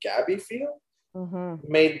Rachel and Gabby feel,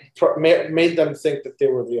 made them think that they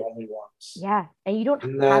were the only ones. Yeah, and you don't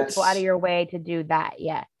have to go out of your way to do that.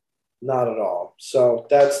 Yeah, not at all. So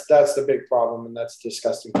that's the big problem, and that's the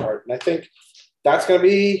disgusting part. And I think that's going to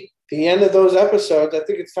be the end of those episodes. I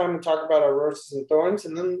think it's time to talk about our roses and thorns,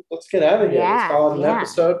 and then let's get out of here. Let's call it an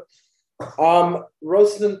episode.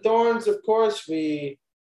 Roses and thorns, of course, we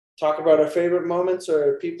talk about our favorite moments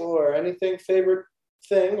or people or anything, favorite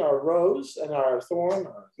thing, our rose, and our thorn,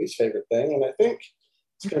 our least favorite thing. And I think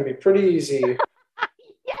it's going to be pretty easy.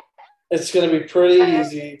 It's going to be pretty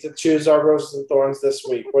easy to choose our roses and thorns this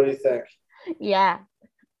week. What do you think? Yeah.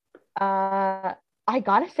 I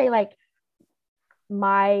gotta say, like,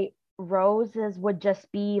 my roses would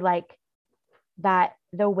just be like that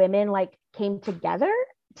the women like came together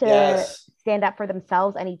to Yes. stand up for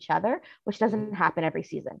themselves and each other, which doesn't happen every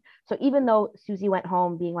season. So even though Susie went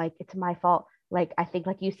home being like, it's my fault, like I think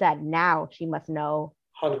like you said, now she must know.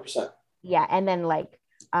 100%. Yeah. And then like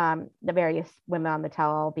the various women on the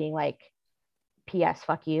tell-all being like, PS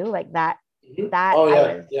fuck you, like that that Oh, I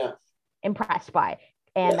yeah. was Yeah. impressed by.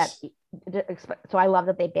 And Yes. so I love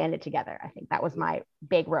that they banded together. I think that was my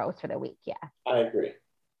big rose for the week. Yeah. I agree.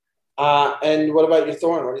 And what about your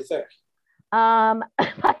Thorn? What do you think?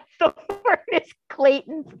 My favorite is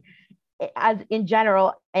Clayton's as in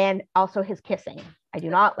general, and also his kissing. I do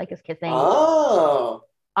not like his kissing. Oh.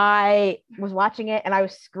 I was watching it and I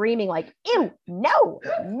was screaming like, "Ew, no,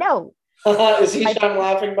 no!" Is Hisham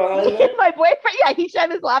laughing behind it? My boyfriend, yeah,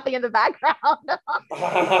 Hisham is laughing in the background.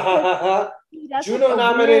 Juno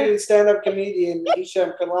nominated stand-up comedian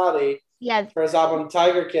Hisham Kaladi Yes. for his album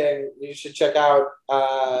Tiger King. You should check out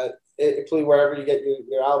please wherever you get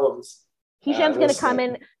your albums. Hisham's going to come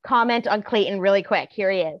and comment on Clayton really quick. Here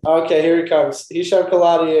he is. Okay, here he comes. Hisham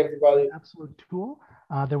Kaladi, everybody. Absolute tool.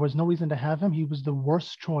 There was no reason to have him. He was the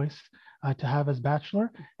worst choice to have as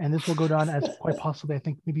Bachelor. And this will go down as quite possibly, I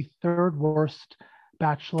think, maybe third worst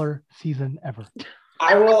Bachelor season ever.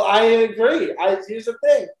 I agree. Here's the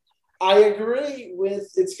thing. I agree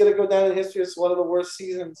with it's going to go down in history as one of the worst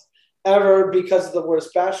seasons ever because of the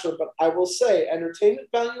worst Bachelor. But I will say, entertainment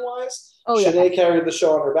value-wise, Shanae carried the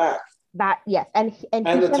show on her back. That yes, and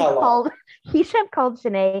Hisham called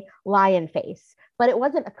Shanae lion face, but it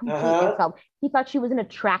wasn't a complete insult. He thought she was an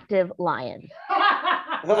attractive lion.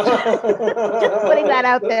 Just putting that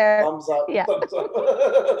out there. Thumbs up. Yeah. Thumbs up.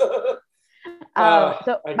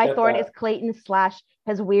 So my Thorn is Clayton /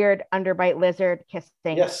 his weird underbite lizard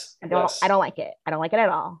kissing. Yes. I don't like it. I don't like it at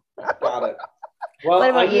all. Got it. Well, what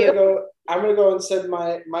about you? I'm gonna go and say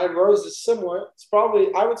my rose is similar. It's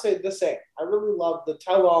probably I would say the same. I really love the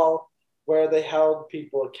tell-all where they held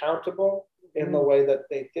people accountable in the way that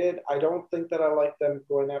they did. I don't think that I like them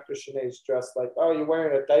going after Shanae's dress like, oh, you're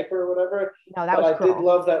wearing a diaper or whatever. No, that was cruel. Did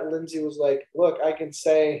love that Lindsay was like, look, I can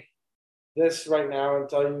say this right now and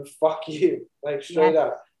tell you, fuck you. Like straight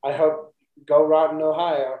up. I hope go rot in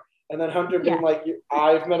Ohio. And then Hunter being like,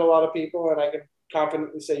 I've met a lot of people and I can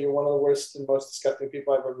confidently say you're one of the worst and most disgusting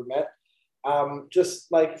people I've ever met.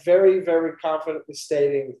 Just like very, very confidently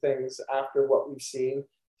stating things after what we've seen.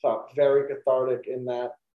 Felt very cathartic in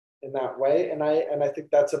that way, and I think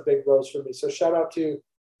that's a big rose for me. So shout out to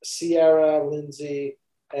Sierra, Lindsay,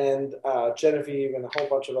 and Genevieve, and a whole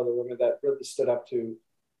bunch of other women that really stood up to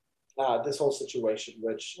this whole situation.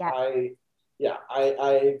 Which I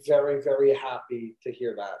very, very happy to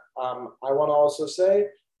hear that. I want to also say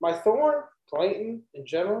my Thorn, Clayton in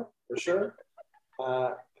general for sure.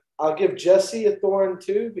 I'll give Jesse a Thorn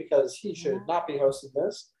too because he should not be hosting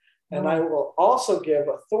this. And I will also give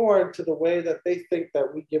a Thorn to the way that they think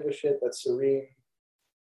that we give a shit that Serene.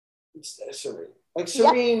 Like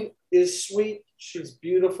Serene is sweet. She's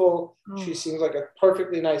beautiful. She seems like a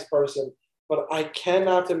perfectly nice person. But I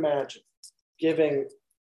cannot imagine giving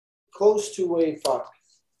close to a fuck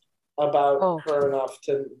about her enough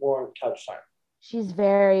to warrant couch time. She's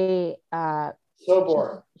very so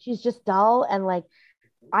boring. She's just dull and like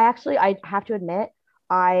I have to admit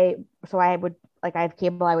I have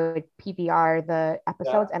cable. I would PVR the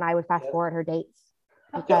episodes and I would fast forward her dates.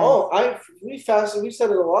 We said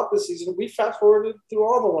it a lot this season. We fast forwarded through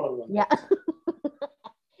all the one-on-one. Yeah,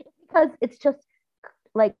 because it's just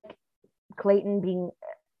like Clayton being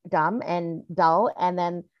dumb and dull, and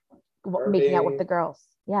then making out with the girls.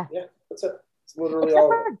 Yeah, that's it. It's literally except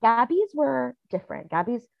for Gabby's were different.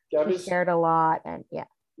 Gabby's shared a lot, and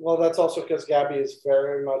Well, that's also because Gabby is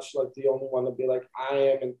very much like the only one to be like, I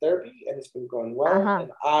am in therapy and it's been going well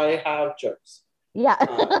and I have jokes. Yeah,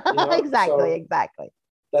 exactly.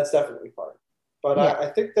 That's definitely part. But I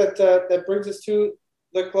think that brings us to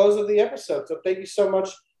the close of the episode. So thank you so much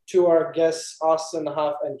to our guests, Austin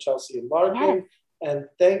Huff and Chelsea and Larkin. And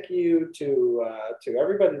thank you to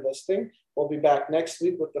everybody listening. We'll be back next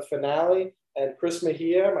week with the finale. And Chris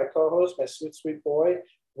Mejia, my co-host, my sweet, sweet boy,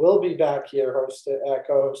 will be back here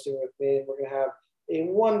co-hosting with me. And we're going to have a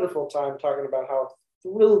wonderful time talking about how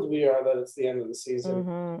thrilled we are that it's the end of the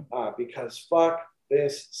season because fuck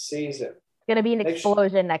this season. It's going to be an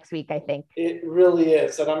explosion next week, I think. It really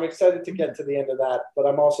is. And I'm excited to get to the end of that. But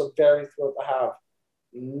I'm also very thrilled to have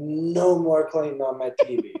no more Clayton on my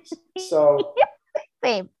TVs. So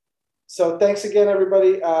same. So thanks again,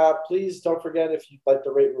 everybody. Please don't forget, if you'd like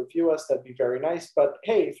to rate and review us, that'd be very nice. But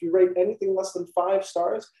hey, if you rate anything less than 5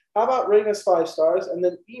 stars, how about rating us 5 stars and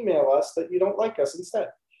then email us that you don't like us instead?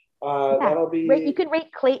 That'll be. You could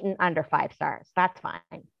rate Clayton under 5 stars. That's fine.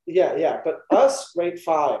 Yeah. But us rate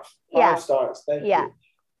 5 stars. Thank you.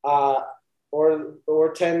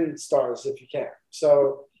 Or 10 stars if you can.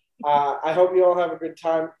 So I hope you all have a good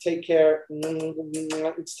time. Take care.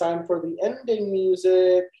 It's time for the ending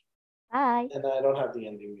music. Bye. And I don't have the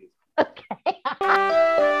ending music.